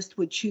the artist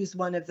would choose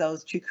one of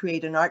those to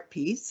create an art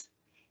piece.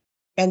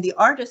 And the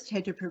artist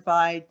had to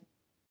provide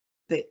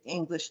the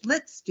English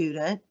lit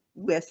student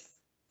with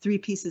 3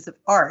 pieces of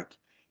art,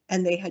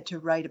 and they had to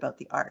write about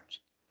the art.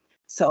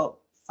 So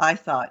I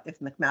thought, if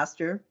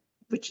McMaster,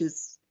 which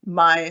is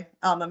my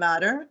alma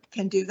mater,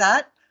 can do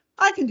that,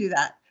 I can do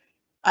that.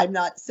 I'm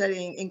not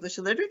studying English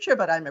literature,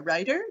 but I'm a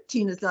writer.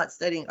 Tina's not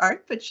studying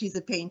art, but she's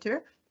a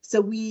painter.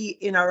 So we,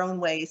 in our own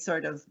way,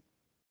 sort of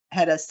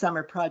had a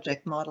summer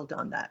project modeled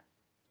on that.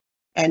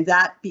 And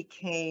that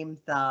became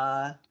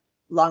the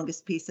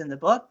longest piece in the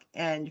book,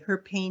 and her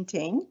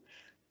painting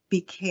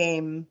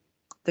became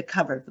the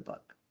cover of the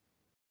book.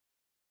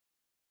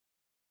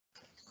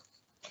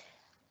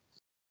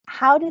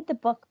 How did the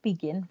book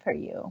begin for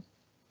you?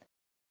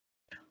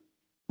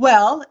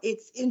 Well,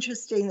 it's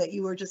interesting that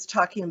you were just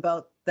talking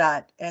about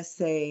that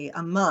essay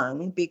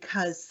Among,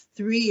 because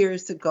 3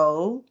 years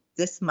ago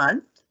this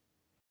month,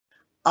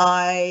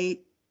 I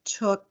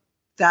took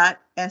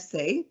that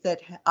essay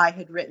that I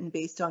had written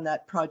based on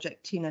that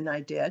project Tina and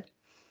I did,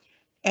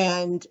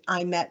 and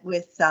I met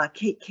with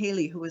Kate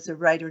Cayley, who was a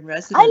writer in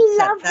residence. I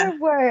love her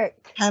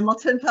work.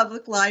 Hamilton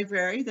Public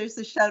Library. There's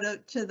a shout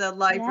out to the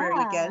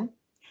library again.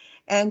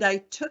 And I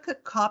took a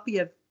copy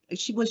of,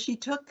 she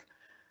took,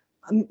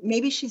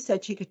 maybe she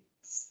said she could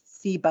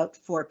see about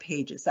 4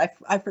 pages.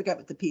 I forget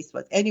what the piece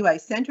was. Anyway, I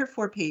sent her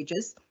 4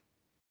 pages.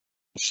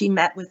 She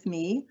met with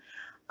me.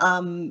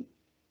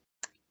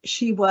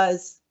 She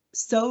was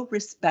so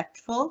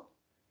respectful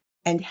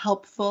and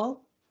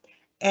helpful,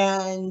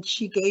 and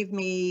she gave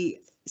me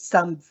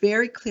some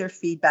very clear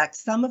feedback,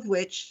 some of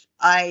which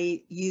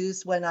I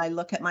use when I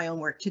look at my own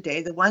work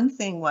today. The one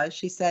thing was,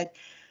 she said,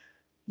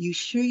 you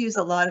sure use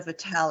a lot of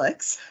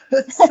italics.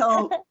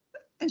 So,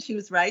 and she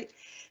was right.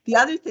 The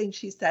other thing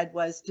she said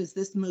was, does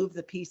this move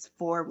the piece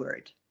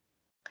forward?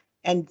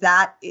 And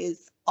that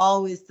is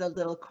always the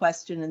little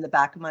question in the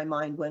back of my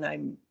mind when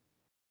I'm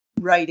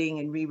writing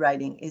and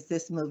rewriting, is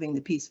this moving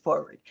the piece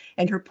forward?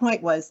 And her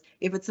point was,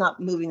 if it's not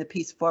moving the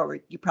piece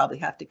forward, you probably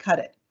have to cut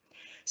it.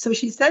 So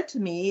she said to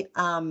me,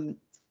 come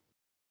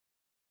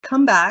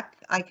back,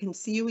 I can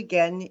see you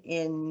again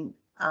in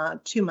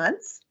 2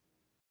 months.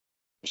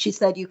 She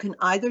said, you can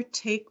either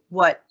take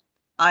what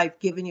I've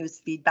given you as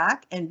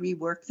feedback and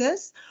rework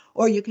this,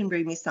 or you can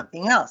bring me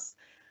something else.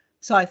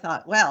 So I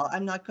thought, well,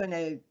 I'm not going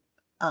to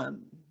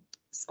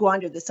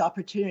squander this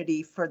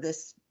opportunity for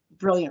this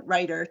brilliant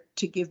writer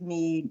to give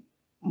me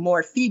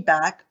more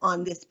feedback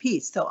on this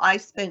piece. So I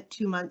spent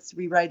 2 months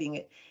rewriting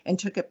it and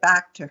took it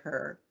back to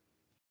her.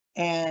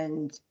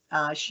 And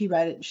she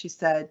read it and she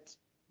said,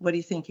 what are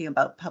you thinking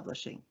about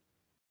publishing?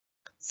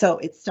 So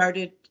it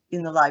started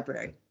in the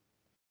library.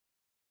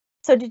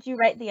 So did you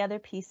write the other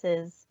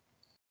pieces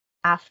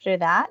after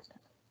that?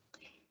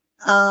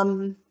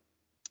 I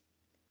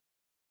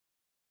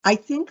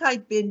think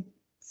I'd been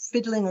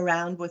fiddling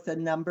around with a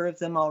number of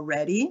them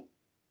already,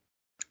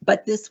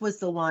 but this was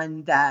the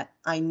one that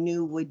I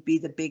knew would be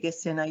the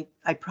biggest, and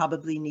I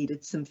probably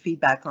needed some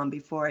feedback on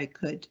before I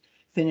could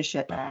finish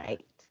it.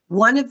 Right.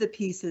 One of the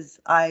pieces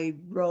I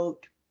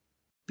wrote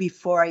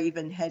before I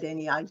even had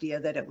any idea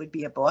that it would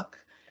be a book.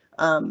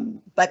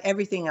 But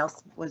everything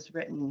else was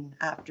written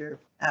after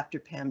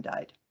Pam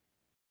died.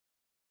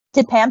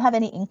 Did Pam have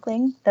any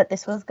inkling that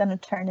this was going to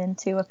turn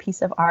into a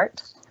piece of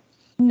art?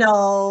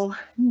 No.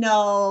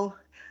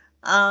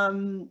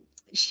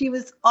 She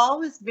was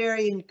always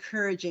very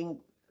encouraging.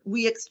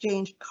 We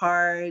exchanged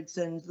cards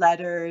and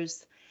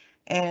letters,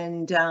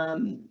 and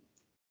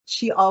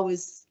she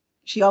always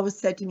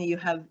said to me, "You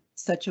have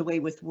such a way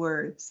with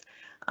words."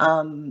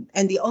 And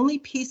the only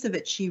piece of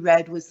it she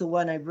read was the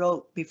one I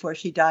wrote before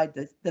she died,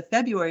 the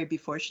February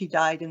before she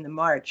died, in the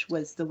March,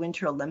 was the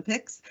Winter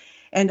Olympics.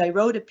 And I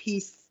wrote a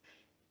piece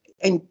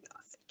and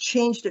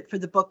changed it for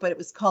the book, but it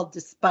was called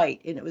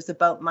Despite, and it was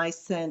about my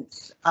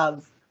sense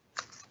of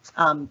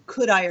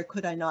could I or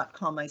could I not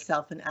call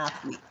myself an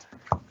athlete?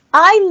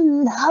 I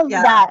love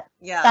that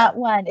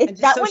one.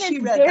 That one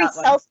is very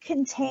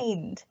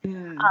self-contained,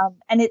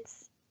 and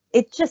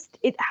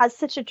it has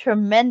such a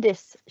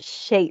tremendous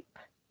shape.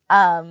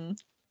 Yeah,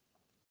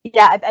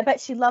 I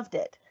bet she loved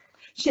it.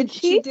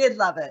 She did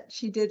love it.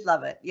 She did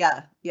love it.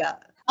 Yeah.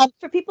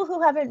 For people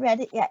who haven't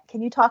read it yet,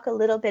 can you talk a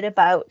little bit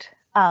about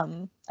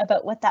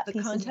what that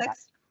piece is about?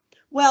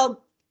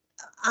 Well,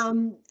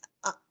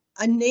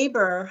 a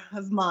neighbor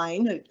of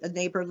mine, a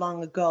neighbor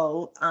long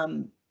ago,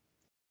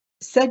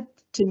 said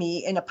to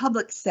me in a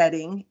public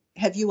setting,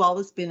 "Have you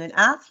always been an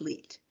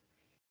athlete?"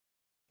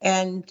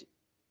 And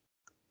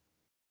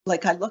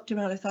like, I looked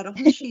around, I thought, oh,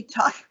 who's she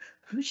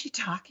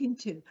talking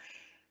to?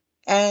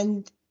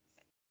 And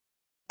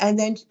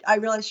then I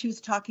realized she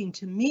was talking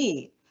to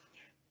me.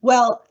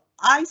 Well,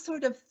 I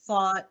sort of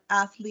thought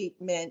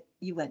athlete meant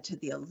you went to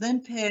the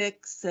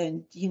Olympics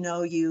and,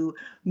 you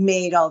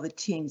made all the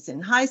teams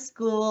in high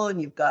school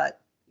and you've got,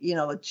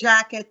 a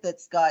jacket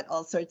that's got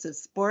all sorts of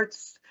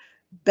sports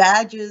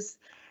badges.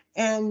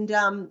 And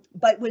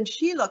but when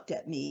she looked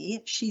at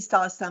me, she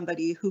saw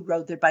somebody who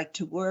rode their bike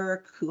to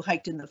work, who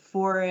hiked in the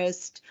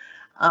forest,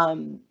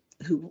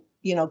 who,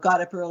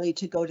 got up early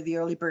to go to the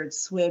early bird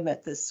swim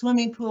at the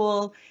swimming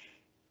pool.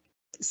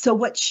 So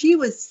what she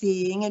was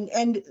seeing,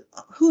 and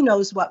who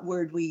knows what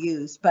word we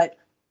use, but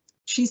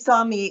she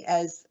saw me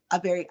as a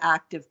very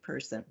active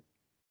person,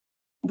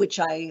 which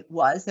I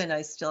was and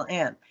I still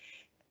am.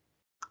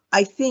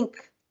 I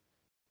think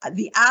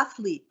the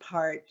athlete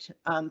part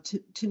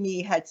to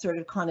me had sort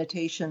of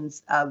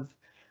connotations of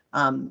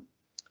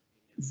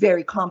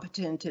very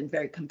competent and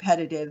very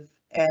competitive,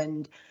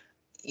 and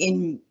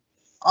in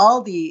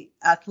all the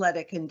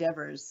athletic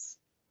endeavors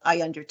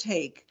I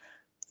undertake,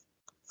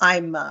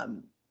 I'm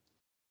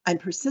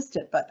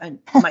persistent, but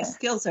my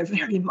skills are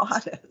very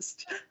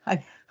modest.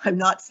 I'm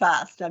not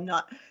fast. I'm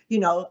not,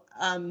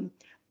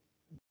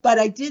 but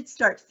I did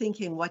start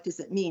thinking, what does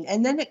it mean?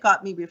 And then it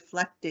got me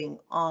reflecting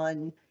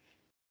on,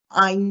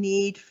 I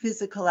need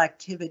physical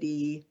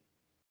activity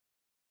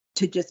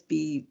to just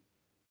be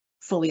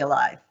fully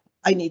alive.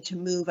 I need to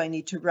move, I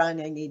need to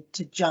run, I need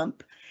to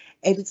jump.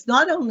 And it's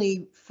not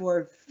only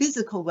for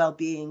physical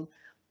well-being,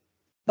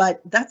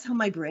 but that's how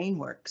my brain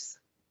works.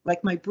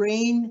 Like, my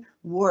brain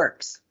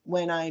works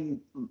when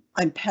I'm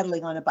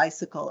pedaling on a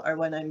bicycle or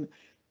when I'm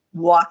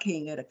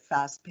walking at a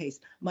fast pace.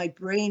 My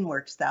brain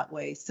works that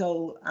way.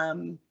 So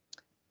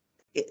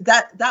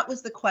that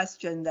was the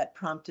question that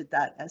prompted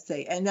that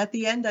essay. And at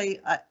the end,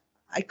 I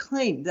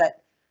claim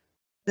that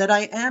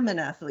I am an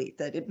athlete,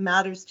 that it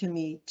matters to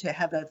me to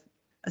have a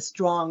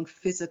strong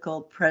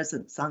physical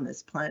presence on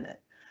this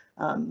planet,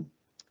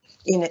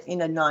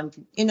 in a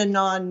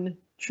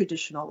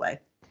non-traditional way.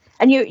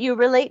 And you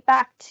relate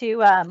back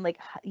to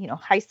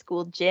high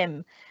school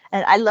gym.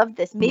 And I love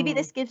this. Maybe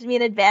this gives me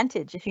an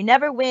advantage. If you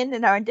never win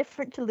and are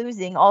indifferent to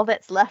losing, all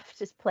that's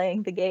left is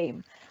playing the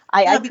game.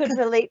 I could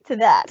relate to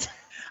that.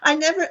 I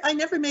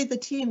never made the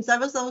teams. I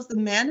was always the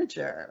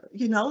manager,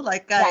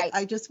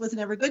 I just was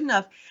never good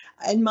enough.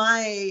 And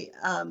my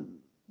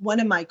one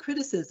of my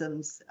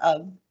criticisms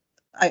of,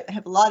 I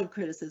have a lot of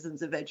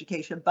criticisms of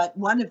education, but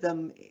one of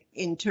them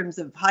in terms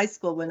of high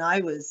school when I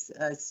was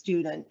a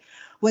student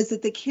was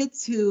that the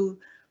kids who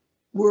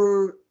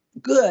were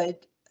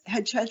good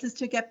had chances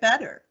to get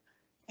better.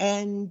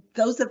 And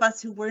those of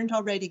us who weren't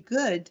already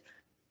good,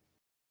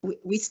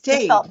 we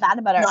stayed. Just felt bad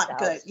about not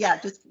ourselves.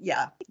 Good.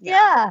 Yeah.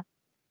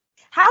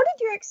 How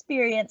did your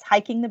experience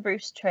hiking the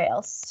Bruce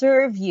Trail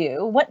serve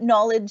you? What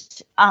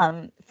knowledge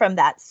from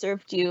that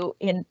served you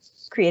in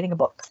creating a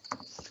book?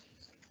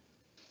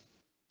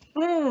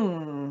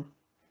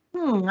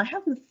 I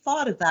haven't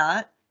thought of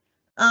that.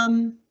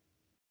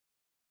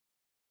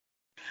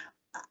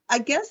 I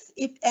guess,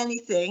 if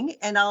anything,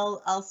 and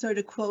I'll sort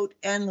of quote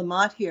Anne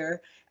Lamott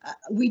here,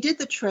 we did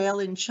the trail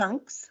in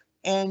chunks,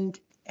 and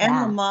Anne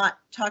Lamott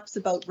talks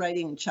about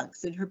writing in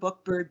chunks in her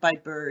book, Bird by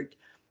Bird.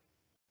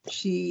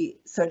 She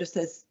sort of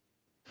says,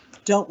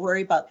 don't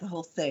worry about the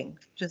whole thing,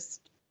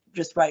 just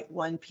write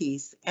one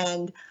piece.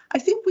 And I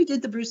think we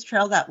did the Bruce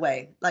Trail that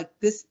way. Like,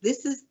 this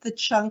is the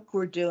chunk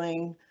we're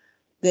doing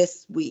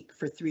this week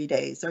for 3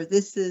 days, or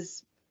this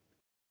is,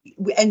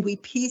 and we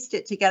pieced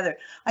it together.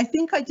 I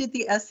think I did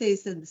the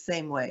essays in the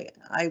same way.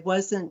 I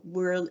wasn't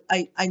really,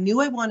 I knew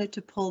I wanted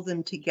to pull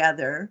them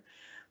together,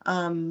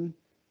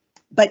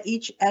 but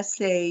each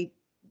essay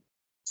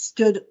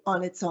stood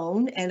on its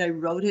own, and I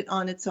wrote it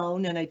on its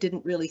own, and I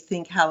didn't really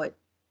think how it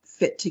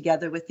fit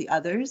together with the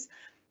others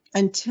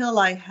until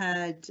I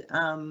had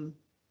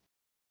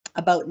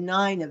about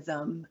 9 of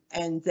them,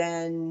 and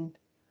then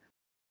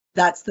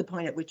that's the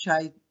point at which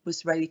I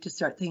was ready to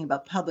start thinking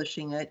about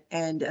publishing it.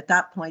 And at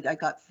that point, I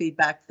got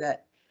feedback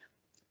that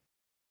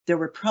there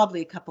were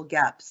probably a couple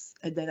gaps,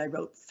 and then I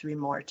wrote 3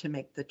 more to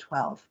make the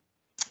 12.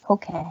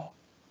 Okay.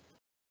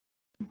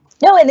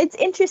 No, and it's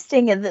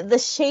interesting, the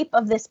shape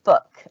of this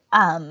book.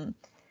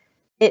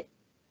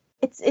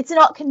 It's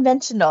not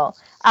conventional.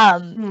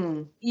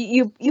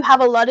 You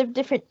have a lot of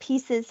different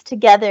pieces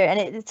together, and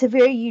it's a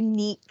very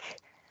unique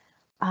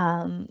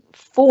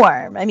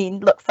form. I mean,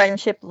 look,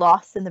 Friendship,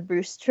 Loss, and the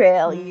Bruce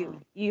Trail.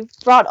 You've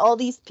brought all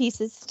these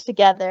pieces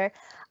together,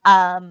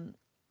 and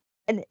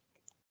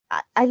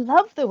I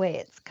love the way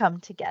it's come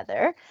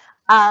together.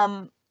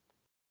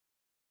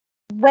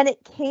 When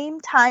it came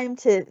time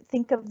to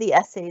think of the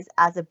essays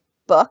as a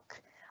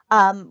book,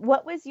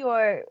 what was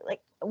your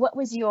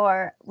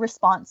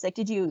response? Like,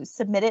 did you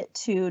submit it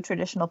to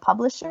traditional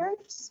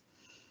publishers?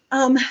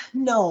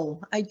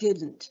 No, I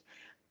didn't.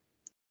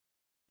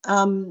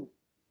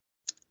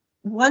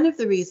 One of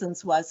the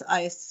reasons was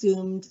I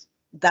assumed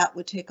that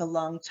would take a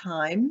long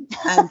time,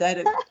 and that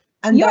it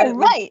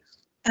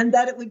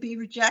would be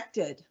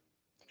rejected.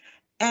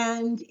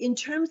 And in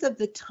terms of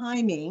the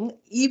timing,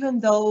 even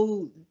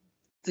though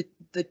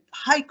the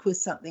hike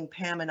was something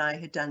Pam and I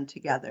had done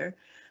together,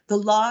 the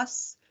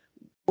loss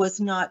was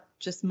not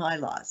just my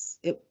loss.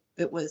 It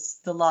was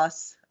the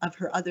loss of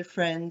her other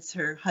friends,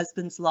 her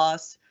husband's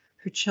loss,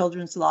 her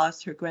children's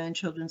loss, her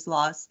grandchildren's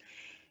loss.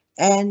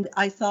 And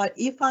I thought,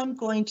 if I'm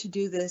going to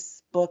do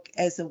this book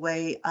as a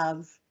way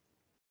of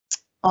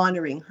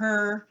honoring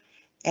her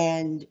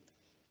and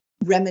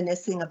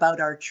reminiscing about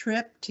our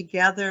trip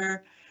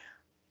together,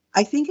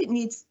 I think it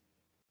needs,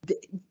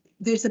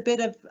 there's a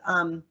bit of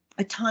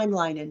a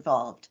timeline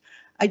involved.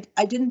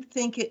 I didn't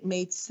think it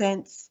made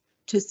sense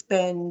to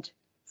spend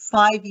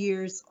 5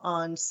 years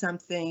on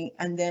something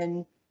and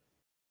then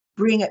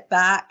bring it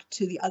back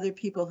to the other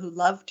people who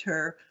loved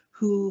her,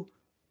 who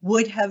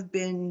would have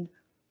been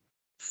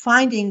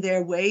finding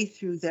their way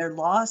through their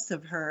loss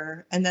of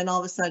her, and then all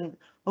of a sudden,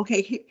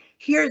 okay,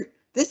 here,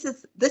 this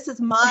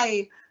is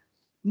my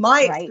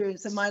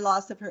experience of my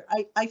loss of her.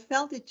 I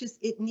felt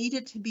it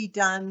needed to be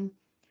done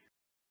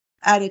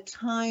at a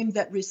time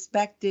that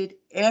respected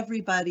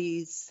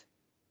everybody's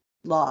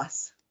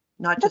loss,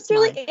 not just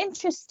mine. That's really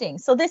interesting.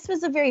 So this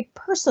was a very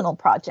personal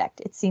project.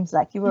 It seems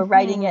like you were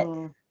writing it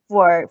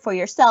for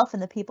yourself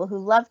and the people who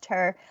loved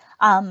her.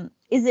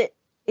 Is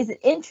it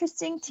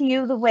interesting to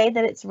you the way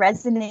that it's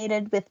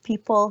resonated with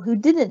people who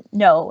didn't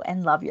know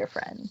and love your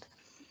friend?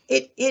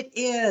 It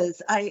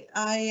is.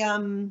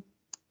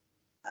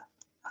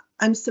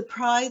 I'm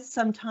surprised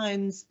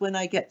sometimes when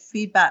I get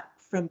feedback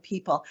from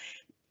people.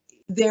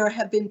 There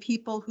have been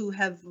people who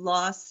have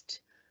lost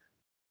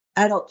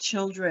adult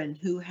children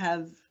who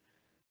have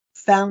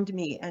found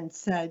me and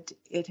said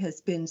it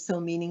has been so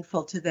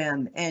meaningful to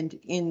them. And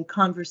in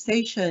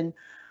conversation,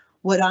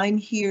 what I'm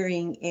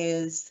hearing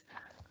is,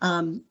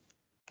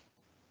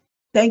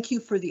 thank you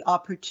for the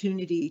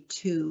opportunity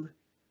to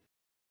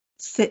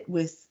sit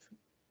with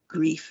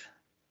grief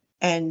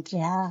and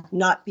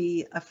not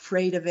be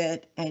afraid of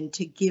it, and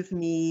to give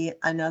me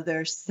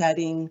another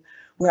setting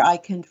where I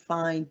can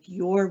find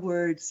your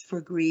words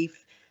for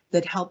grief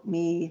that help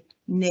me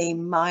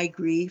name my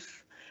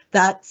grief.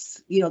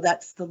 That's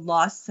the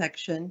loss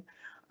section.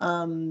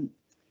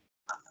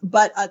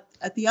 But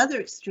at the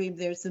other extreme,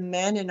 there's a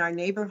man in our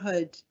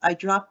neighborhood. I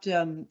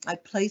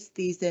placed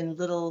these in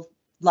little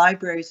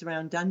libraries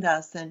around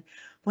Dundas, and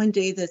one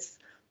day this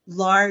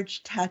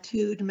large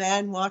tattooed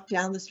man walked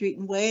down the street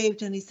and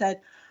waved, and he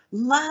said,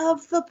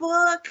 "Love the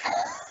book."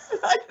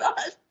 I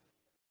thought.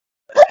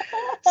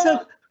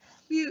 So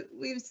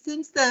we've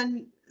since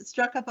then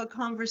struck up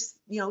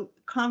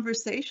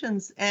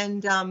conversations,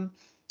 and I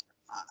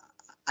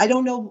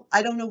don't know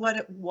what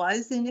it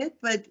was in it,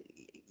 but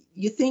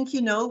you think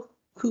you know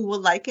who will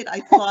like it.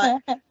 I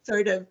thought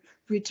sort of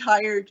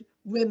retired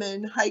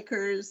women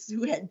hikers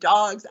who had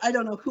dogs. I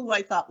don't know who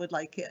I thought would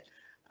like it.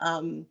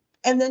 And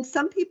then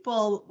some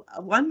people,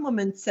 one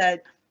woman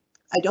said,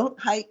 "I don't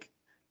hike.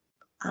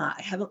 I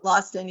haven't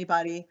lost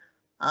anybody.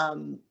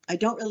 I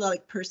don't really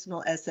like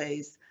personal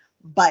essays,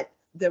 but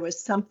there was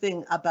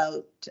something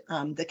about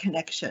the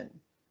connection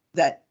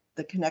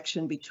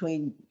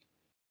between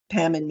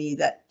Pam and me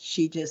that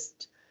she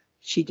just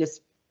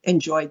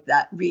enjoyed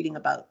that, reading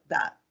about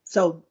that."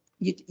 So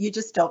you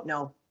just don't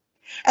know.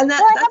 And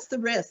that's the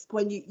risk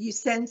when you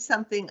send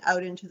something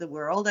out into the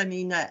world. I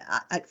mean,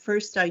 at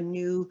first I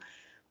knew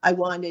I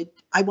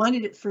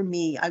wanted it for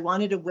me. I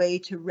wanted a way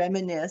to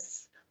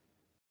reminisce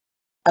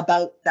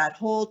about that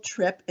whole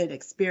trip and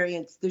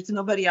experience. There's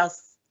nobody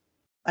else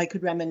I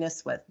could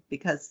reminisce with,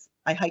 because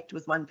I hiked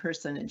with one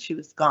person and she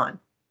was gone.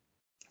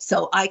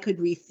 So I could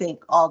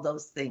rethink all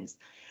those things.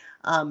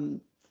 Now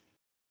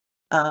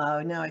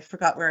I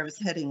forgot where I was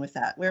heading with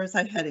that. Where was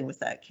I heading with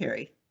that,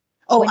 Kerry?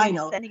 Oh, when I you're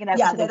know. sending it out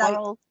Yeah, into the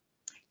world?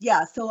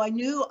 yeah, so I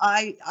knew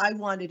I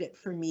wanted it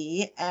for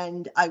me,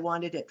 and I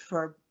wanted it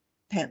for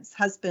Pam's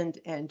husband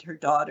and her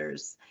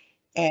daughters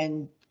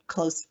and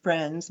close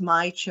friends,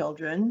 my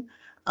children.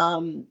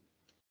 Um,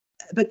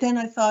 but then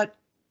I thought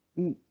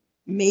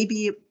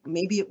maybe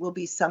it will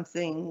be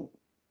something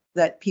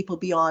that people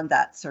beyond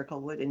that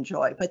circle would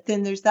enjoy. But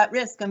then there's that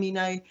risk. I mean,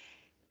 I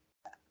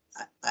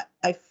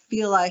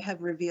feel I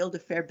have revealed a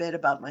fair bit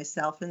about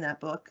myself in that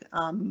book.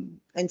 And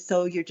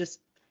so you're just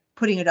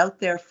putting it out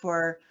there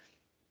for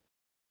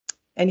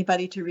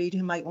anybody to read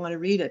who might want to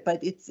read it.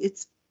 But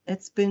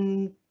it's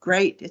been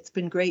great. It's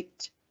been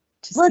great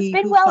to Well, it's see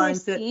been who well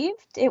finds it.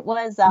 received. It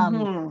was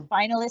Mhm.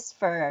 finalist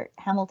for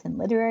Hamilton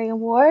Literary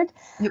Award.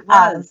 It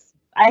was.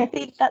 I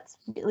think that's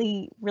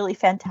really, really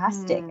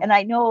fantastic. Mhm. And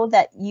I know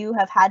that you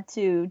have had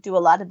to do a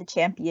lot of the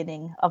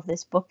championing of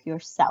this book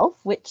yourself,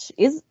 which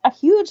is a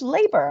huge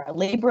labor, a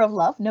labor of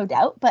love, no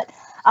doubt. But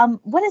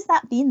what has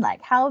that been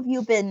like? How have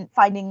you been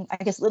finding, I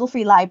guess, little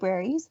free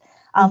libraries?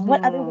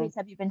 What other ways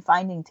have you been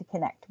finding to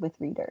connect with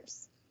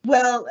readers?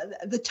 Well,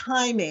 the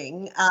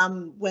timing,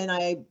 when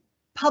I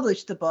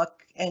published the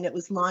book and it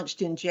was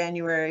launched in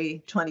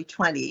January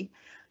 2020,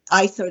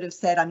 I sort of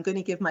said, I'm going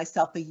to give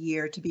myself a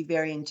year to be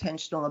very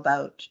intentional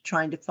about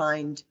trying to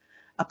find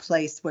a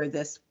place where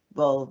this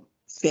will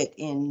fit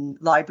in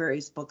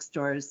libraries,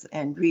 bookstores,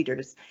 and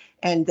readers.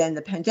 And then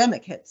the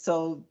pandemic hit.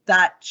 So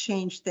that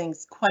changed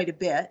things quite a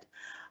bit.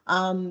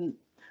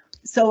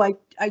 So I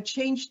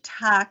changed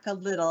tack a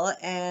little,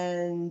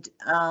 and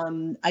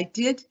I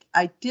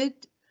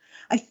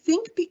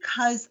think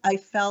because I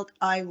felt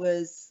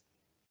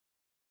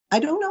I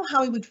don't know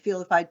how I would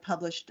feel if I'd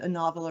published a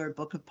novel or a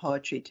book of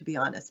poetry, to be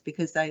honest,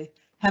 because I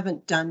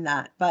haven't done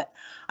that. But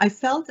I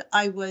felt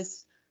I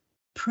was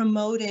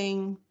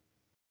promoting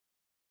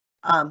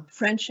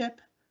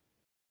friendship,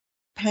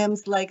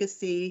 Pam's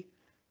legacy,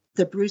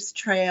 the Bruce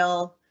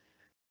Trail,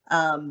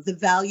 the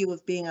value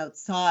of being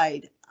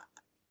outside.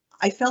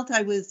 I felt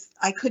I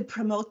could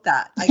promote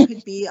that. I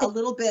could be a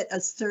little bit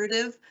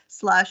assertive /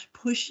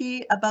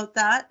 pushy about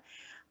that,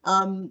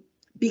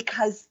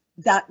 because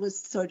that was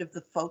sort of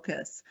the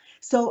focus.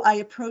 So I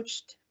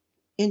approached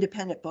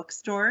independent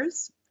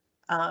bookstores.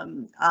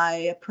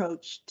 I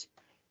approached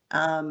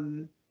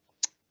our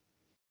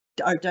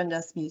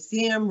Dundas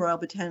Museum, Royal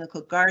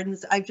Botanical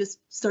Gardens. I just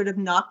sort of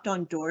knocked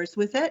on doors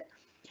with it,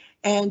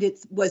 and it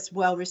was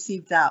well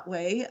received that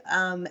way.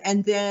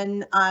 And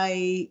then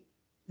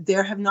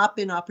there have not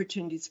been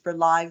opportunities for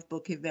live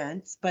book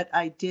events, but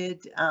I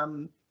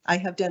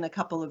have done a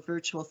couple of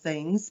virtual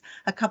things.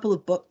 A couple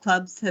of book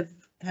clubs have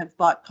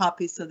bought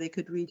copies so they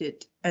could read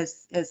it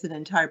as an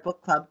entire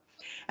book club.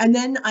 And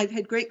then I've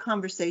had great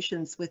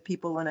conversations with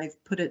people when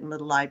I've put it in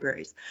little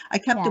libraries. I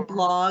kept a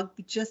blog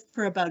just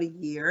for about a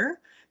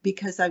year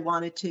because I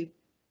wanted to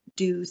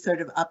do sort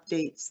of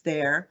updates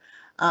there.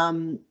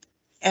 And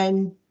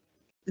I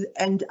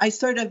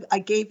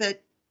gave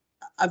it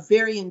a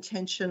very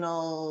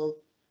intentional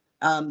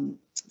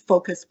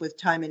focus with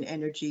time and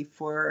energy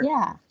for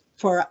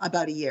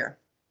about a year.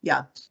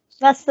 Yeah.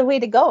 That's the way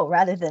to go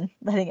rather than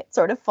letting it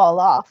sort of fall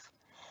off.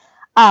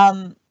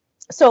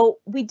 So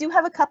we do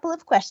have a couple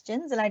of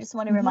questions, and I just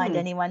want to remind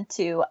anyone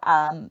to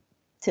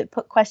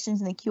put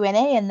questions in the Q&A,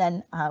 and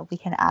then we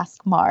can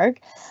ask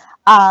Marg.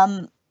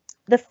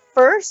 The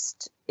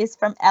first is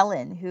from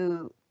Ellen,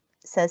 who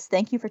says,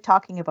 thank you for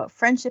talking about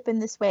friendship in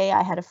this way.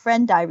 I had a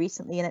friend die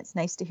recently, and it's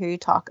nice to hear you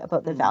talk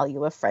about the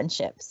value of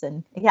friendships.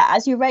 And yeah,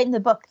 as you write in the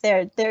book,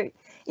 there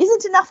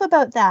isn't enough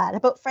about that,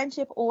 about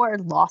friendship or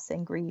loss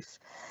and grief.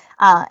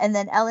 And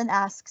then Ellen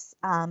asks,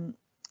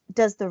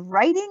 does the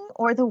writing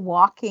or the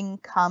walking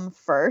come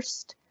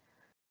first?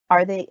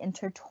 Are they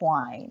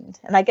intertwined?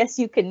 And I guess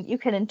you can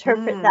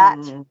interpret that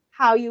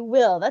how you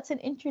will. That's an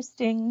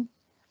interesting.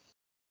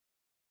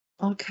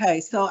 Okay,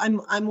 so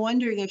I'm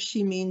wondering if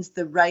she means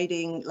the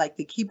writing, like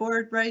the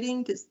keyboard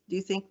writing. Do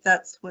you think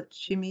that's what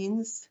she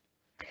means?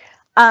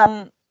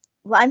 Well,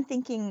 I'm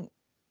thinking,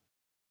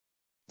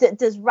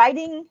 does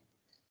writing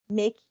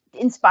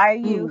inspire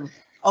you?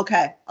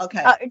 Okay.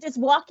 Does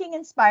walking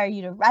inspire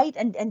you to write?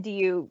 And do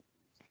you?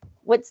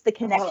 What's the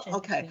connection?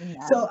 Okay,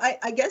 so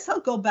I guess I'll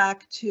go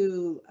back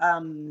to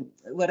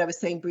what I was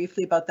saying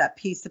briefly about that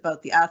piece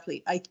about the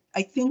athlete.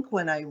 I think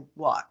when I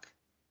walk,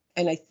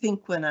 and I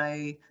think when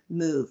I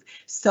move.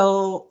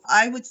 So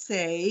I would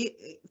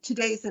say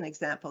today's an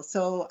example.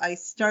 So I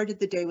started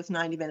the day with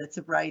 90 minutes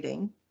of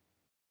writing.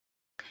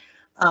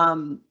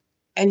 And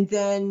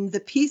then the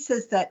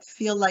pieces that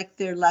feel like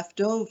they're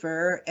left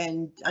over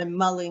and I'm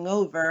mulling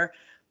over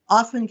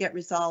often get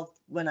resolved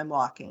when I'm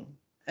walking,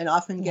 and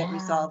often get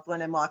resolved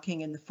when I'm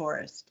walking in the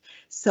forest.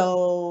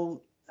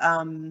 So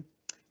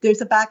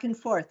there's a back and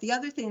forth. The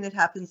other thing that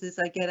happens is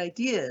I get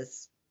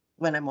ideas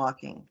when I'm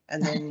walking,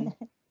 and then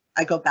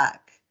I go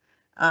back.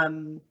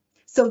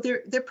 So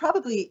there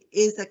probably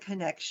is a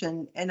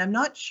connection, and I'm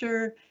not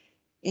sure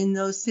in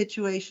those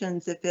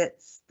situations if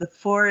it's the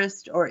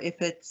forest or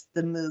if it's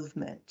the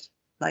movement,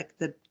 like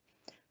though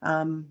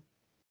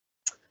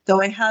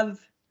I have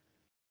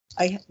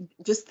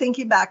just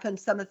thinking back on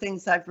some of the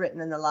things I've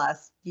written in the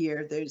last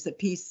year, there's a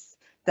piece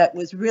that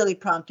was really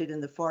prompted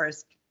in the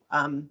forest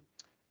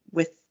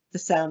with the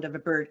sound of a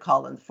bird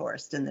call in the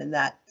forest, and then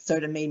that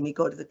sort of made me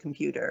go to the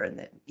computer, and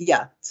then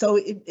so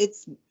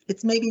it's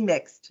maybe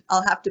mixed.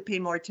 I'll have to pay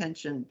more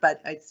attention,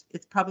 but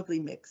it's probably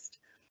mixed.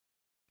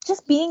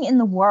 Just being in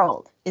the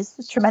world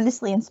is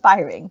tremendously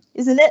inspiring,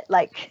 isn't it?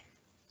 Like,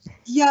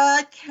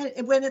 yeah,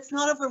 when it's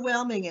not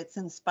overwhelming, it's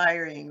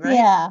inspiring, right?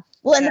 Yeah.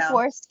 Well, and the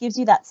forest gives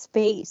you that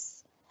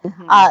space.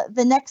 Mm-hmm.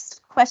 The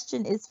next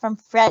question is from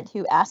Fred,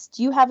 who asked,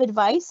 do you have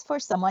advice for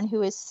someone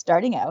who is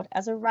starting out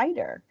as a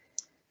writer?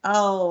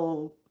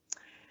 Oh,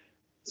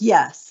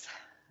 yes.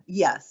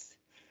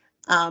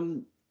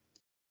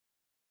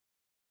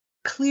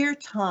 Clear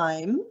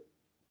time,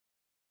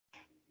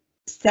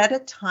 set a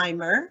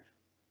timer,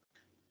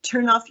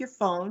 turn off your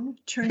phone,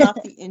 turn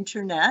off the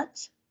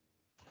internet,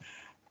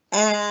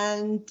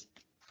 and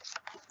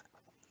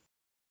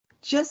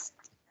just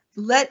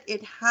let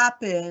it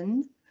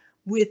happen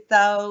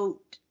without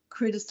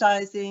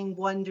criticizing,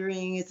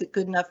 wondering, is it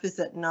good enough? Is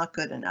it not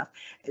good enough?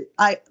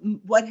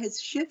 What has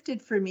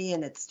shifted for me,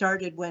 and it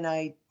started when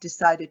I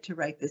decided to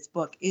write this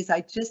book, is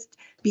I just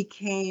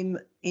became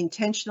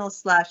intentional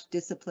 /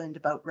 disciplined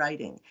about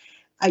writing.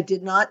 I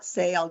did not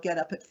say I'll get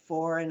up at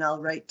 4 and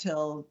I'll write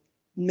till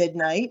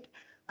midnight.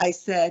 I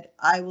said,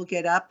 I will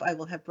get up, I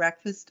will have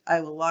breakfast,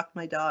 I will walk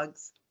my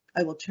dogs,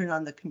 I will turn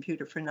on the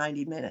computer for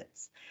 90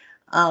 minutes.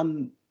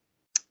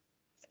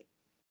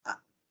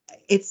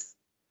 It's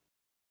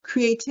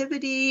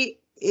creativity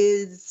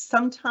is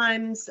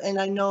sometimes, and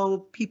I know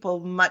people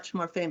much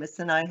more famous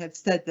than I have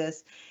said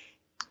this,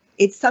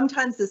 it's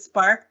sometimes a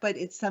spark, but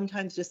it's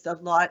sometimes just a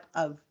lot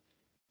of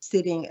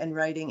sitting and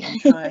writing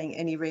and trying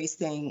and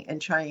erasing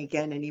and trying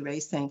again and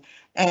erasing.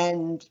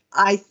 And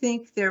I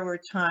think there were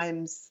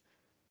times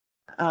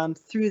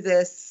through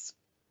this,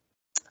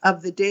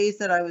 of the days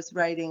that I was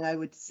writing, I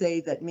would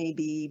say that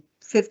maybe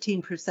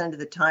 15% of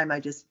the time I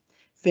just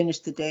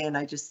finished the day and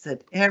I just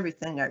said,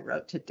 everything I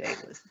wrote today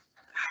was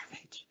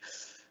garbage.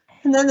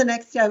 And then the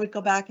next day I would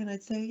go back and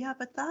I'd say, yeah,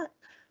 but that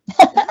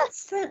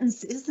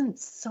sentence isn't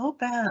so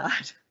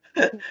bad.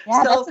 Yeah,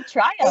 so that's a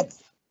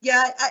triumph.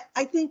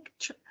 I think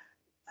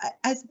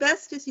as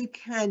best as you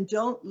can,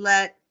 don't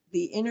let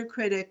the inner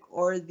critic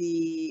or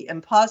the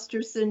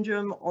imposter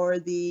syndrome or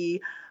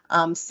the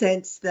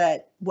sense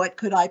that what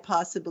could I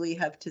possibly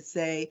have to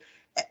say?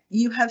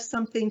 You have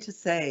something to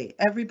say.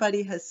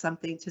 Everybody has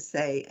something to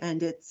say,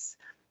 and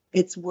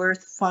it's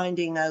worth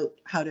finding out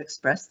how to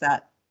express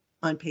that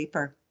on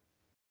paper.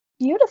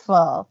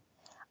 Beautiful.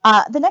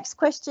 The next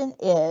question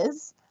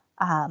is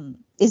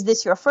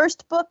this your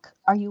first book?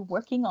 Are you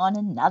working on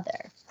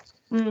another?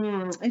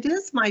 It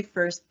is my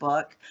first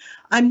book.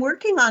 I'm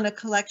working on a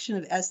collection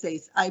of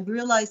essays. I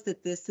realized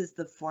that this is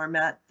the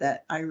format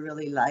that I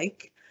really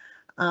like.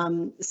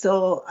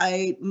 So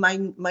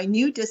my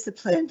new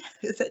discipline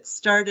that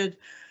started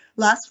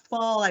last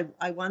fall,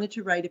 I wanted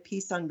to write a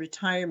piece on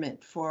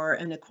retirement for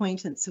an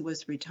acquaintance who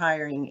was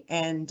retiring.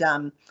 And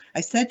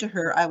I said to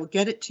her, I will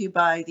get it to you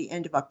by the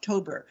end of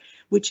October,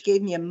 which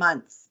gave me a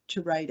month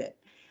to write it.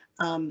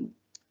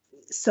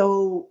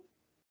 So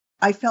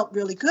I felt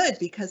really good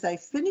because I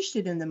finished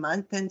it in the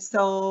month. And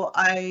so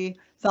I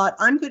thought,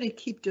 I'm going to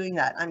keep doing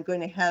that. I'm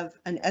going to have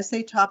an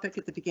essay topic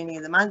at the beginning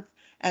of the month,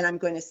 and I'm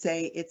going to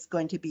say it's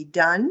going to be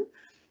done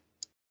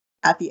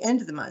at the end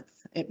of the month.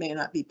 It may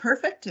not be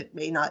perfect. It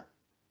may not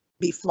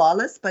be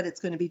flawless, but it's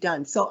going to be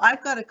done. So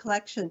I've got a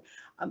collection.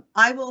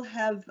 I will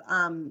have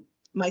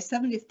my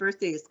 70th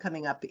birthday is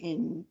coming up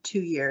in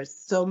 2 years.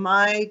 So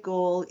my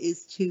goal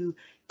is to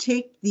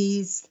take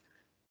these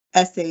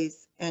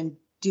essays and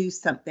do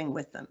something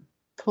with them,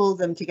 pull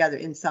them together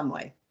in some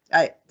way.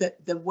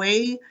 The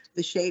way,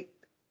 the shape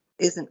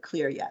isn't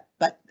clear yet,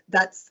 but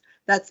that's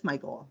my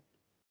goal.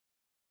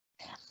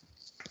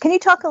 Can you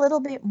talk a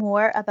little bit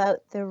more about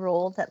the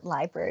role that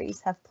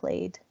libraries have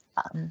played?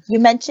 You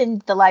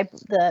mentioned the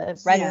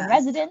writer in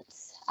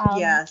residence.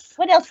 Yes.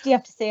 What else do you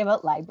have to say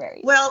about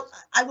libraries? Well,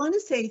 I want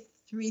to say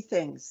 3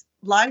 things.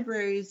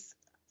 Libraries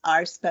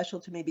are special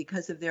to me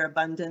because of their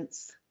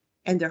abundance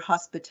and their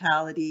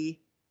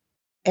hospitality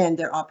and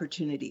their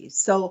opportunities.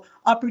 So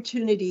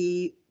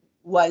opportunity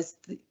was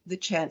the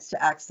chance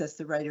to access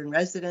the writer in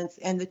residence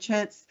and the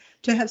chance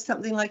to have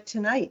something like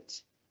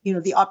tonight. You know,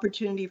 the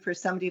opportunity for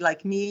somebody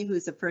like me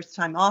who's a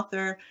first-time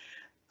author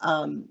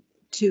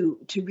to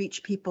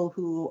reach people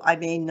who I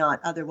may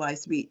not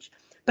otherwise reach.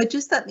 But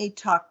just let me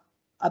talk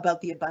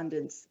about the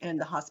abundance and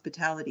the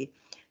hospitality.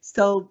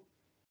 So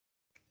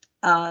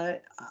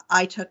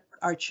I took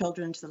our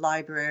children to the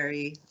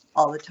library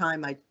all the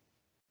time. I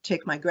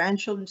take my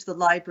grandchildren to the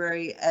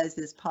library as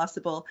is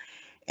possible.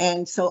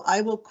 And so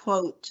I will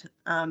quote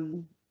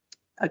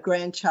a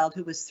grandchild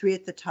who was 3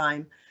 at the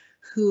time,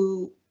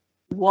 who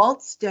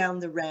waltzed down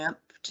the ramp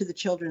to the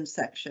children's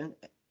section,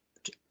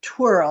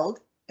 twirled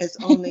as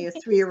only a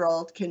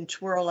 3-year-old can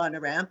twirl on a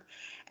ramp,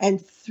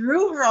 and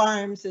threw her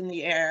arms in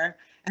the air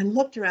and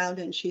looked around,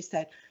 and she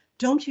said,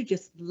 don't you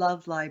just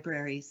love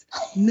libraries?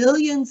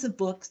 Millions of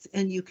books,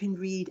 and you can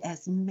read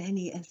as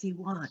many as you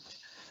want.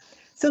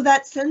 So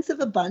that sense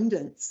of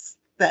abundance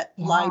that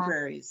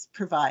libraries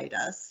provide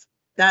us,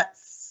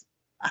 that's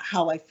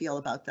how I feel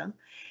about them.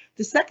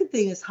 The second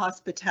thing is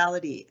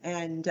hospitality.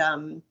 And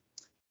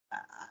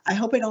I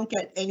hope I don't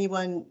get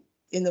anyone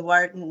in the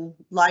Wharton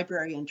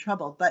Library in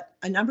trouble, but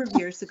a number of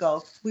years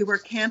ago, we were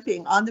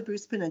camping on the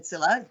Bruce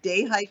Peninsula,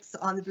 day hikes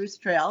on the Bruce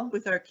Trail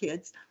with our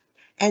kids,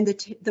 and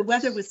the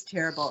weather was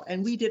terrible,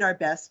 and we did our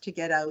best to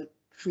get out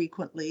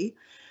frequently,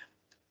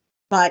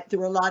 but there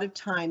were a lot of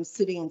times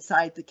sitting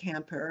inside the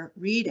camper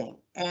reading,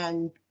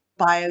 and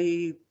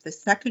by the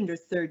second or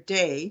third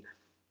day,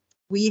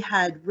 we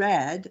had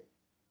read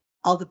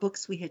all the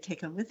books we had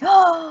taken with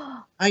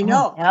us. I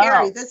know, no.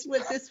 Kerry,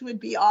 this would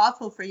be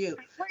awful for you.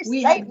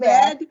 We had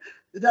read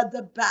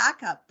the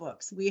backup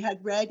books. We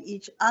had read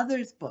each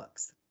other's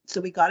books. So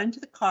we got into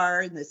the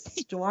car in this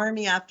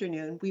stormy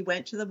afternoon. We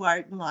went to the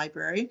Wharton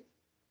Library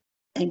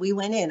and we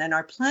went in, and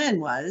our plan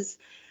was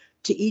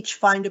to each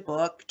find a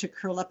book, to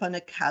curl up on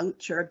a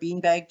couch or a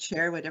beanbag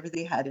chair, whatever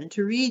they had, and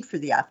to read for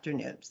the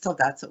afternoon. So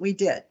that's what we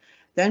did.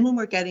 Then when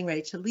we're getting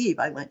ready to leave,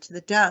 I went to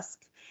the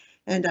desk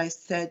and I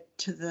said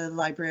to the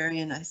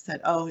librarian, I said,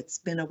 oh, it's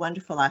been a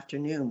wonderful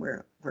afternoon.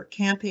 We're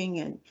camping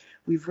and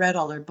we've read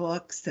all our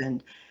books,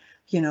 and,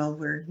 you know,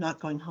 we're not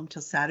going home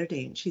till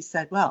Saturday. And she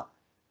said, well,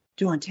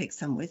 do you want to take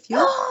some with you?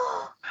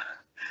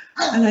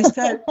 And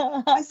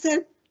I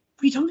said,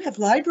 we don't have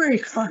library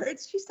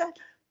cards. She said,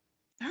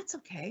 that's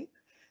okay.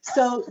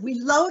 So we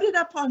loaded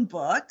up on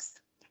books.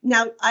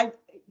 Now,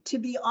 to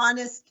be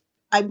honest,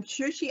 I'm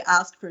sure she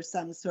asked for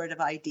some sort of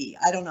ID.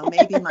 I don't know,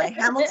 maybe my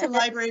Hamilton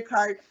library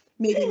card,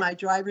 maybe my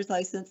driver's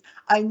license.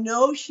 I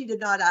know she did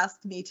not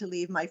ask me to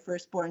leave my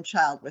firstborn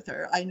child with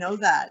her. I know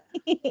that.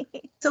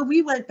 So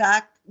we went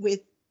back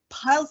with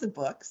piles of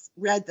books,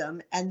 read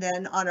them, and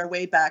then on our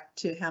way back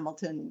to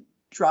Hamilton,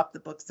 dropped the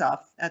books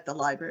off at the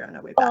library on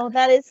our way back. Oh,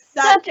 that is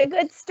such a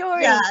good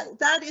story. Yeah,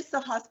 that is the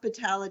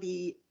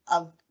hospitality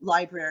of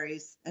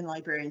libraries and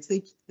librarians.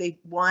 They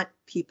want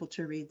people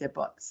to read their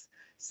books.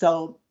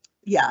 So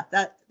yeah,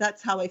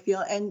 that's how I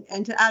feel.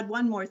 And to add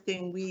one more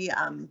thing, we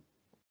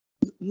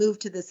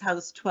moved to this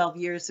house 12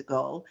 years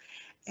ago,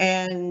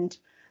 and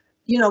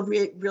you know,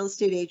 real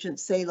estate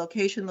agents say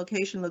location,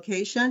 location,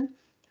 location.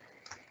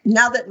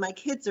 Now that my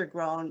kids are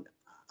grown,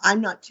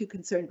 I'm not too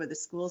concerned where the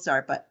schools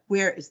are, but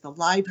where is the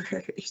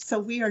library? So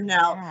we are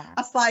now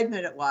a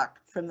 5-minute walk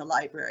from the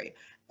library.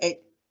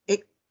 It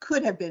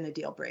could have been a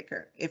deal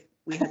breaker if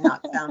we had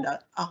not found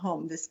a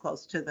home this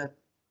close to the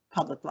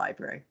public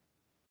library.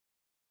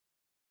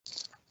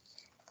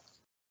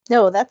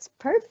 No, that's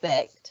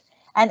perfect.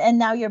 And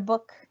now your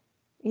book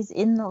is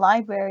in the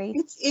library.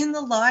 It's in the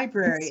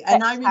library.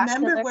 And I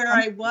remember where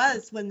I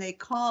was when they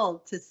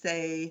called to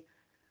say,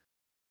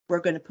 we're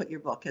going to put your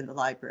book in the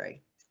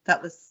library.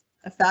 That was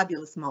a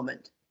fabulous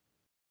moment.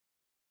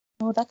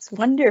 Oh, that's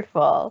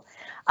wonderful.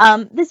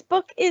 This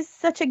book is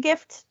such a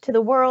gift to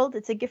the world.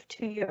 It's a gift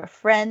to your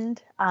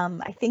friend.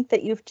 I think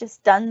that you've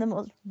just done the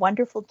most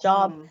wonderful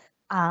job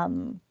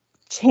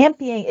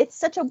championing. It's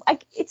such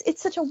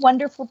a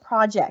wonderful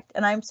project,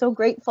 and I'm so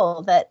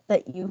grateful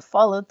that you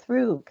followed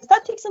through, because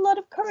that takes a lot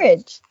of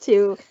courage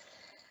to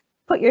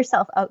put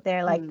yourself out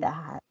there like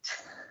that.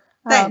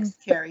 Thanks,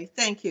 Kerry.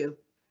 Thank you.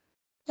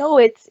 No,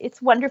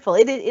 it's wonderful.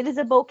 It is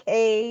a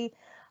bouquet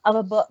of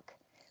a book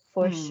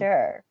for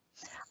sure.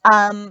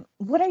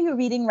 What are you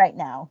reading right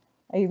now?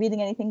 Are you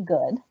reading anything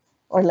good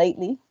or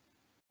lately?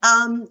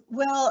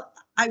 Well,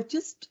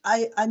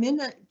 I'm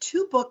in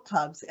 2 book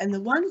clubs, and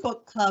the one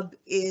book club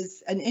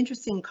is an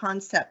interesting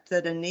concept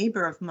that a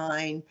neighbor of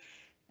mine,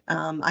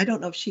 I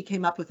don't know if she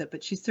came up with it,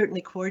 but she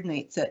certainly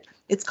coordinates it.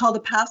 It's called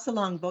a pass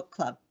along book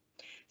club.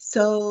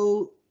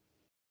 So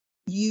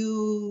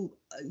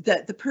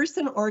the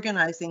person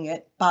organizing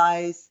it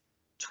buys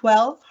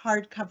 12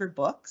 hardcover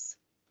books,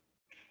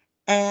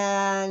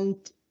 and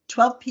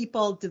 12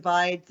 people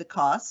divide the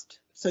cost.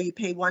 So you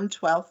pay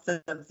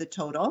 1/12 of the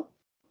total,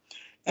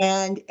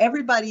 and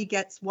everybody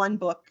gets one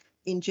book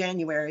in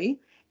January.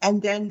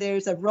 And then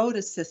there's a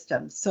rota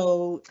system.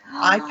 So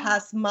I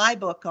pass my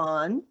book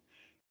on,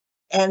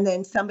 and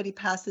then somebody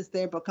passes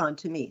their book on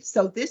to me.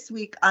 So this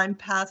week I'm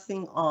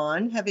passing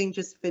on, having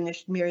just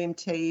finished Miriam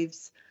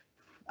Tave's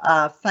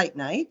Fight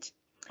Night.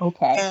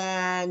 Okay.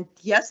 And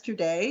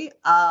yesterday,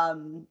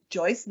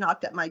 Joyce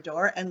knocked at my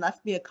door and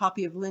left me a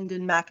copy of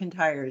Lyndon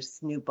McIntyre's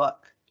new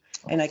book.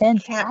 And I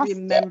can't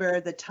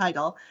remember the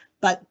title,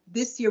 but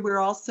this year we're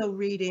also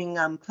reading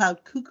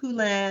Cloud Cuckoo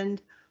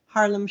Land,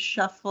 Harlem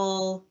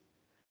Shuffle,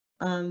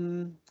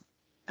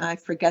 I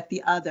forget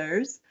the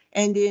others.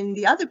 And in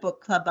the other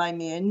book club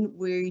I'm in,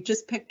 we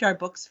just picked our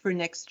books for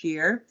next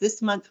year.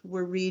 This month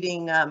we're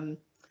reading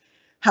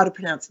How to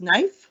Pronounce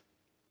Knife.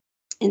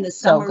 In the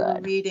summer,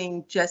 we're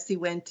reading Jesse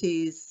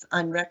Wente's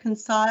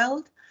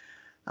Unreconciled.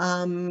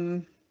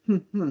 The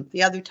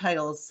other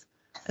titles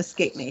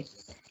escape me.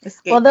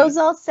 Those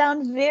all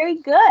sound very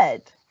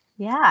good.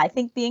 Yeah, I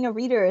think being a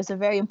reader is a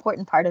very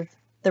important part of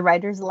the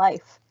writer's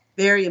life.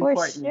 Very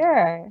important. For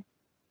sure.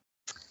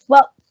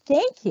 Well,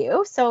 thank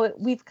you. So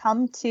we've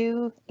come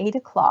to 8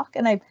 o'clock,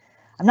 and I'm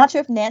not sure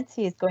if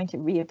Nancy is going to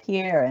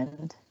reappear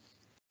and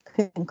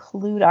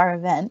conclude our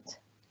event.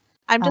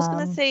 I'm just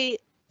going to say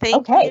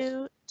thank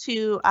you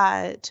to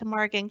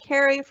Marg and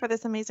Kerry for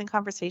this amazing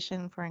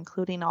conversation, for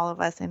including all of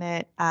us in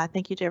it.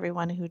 Thank you to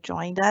everyone who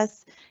joined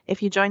us.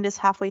 If you joined us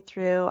halfway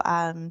through,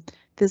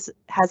 this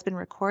has been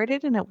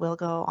recorded and it will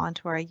go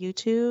onto our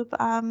YouTube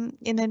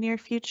in the near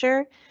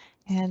future.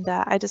 And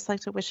I'd just like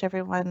to wish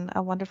everyone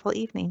a wonderful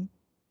evening.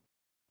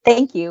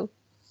 Thank you.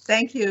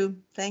 Thank you.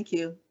 Thank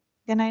you.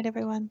 Good night,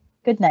 everyone.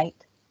 Good night.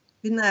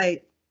 Good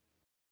night.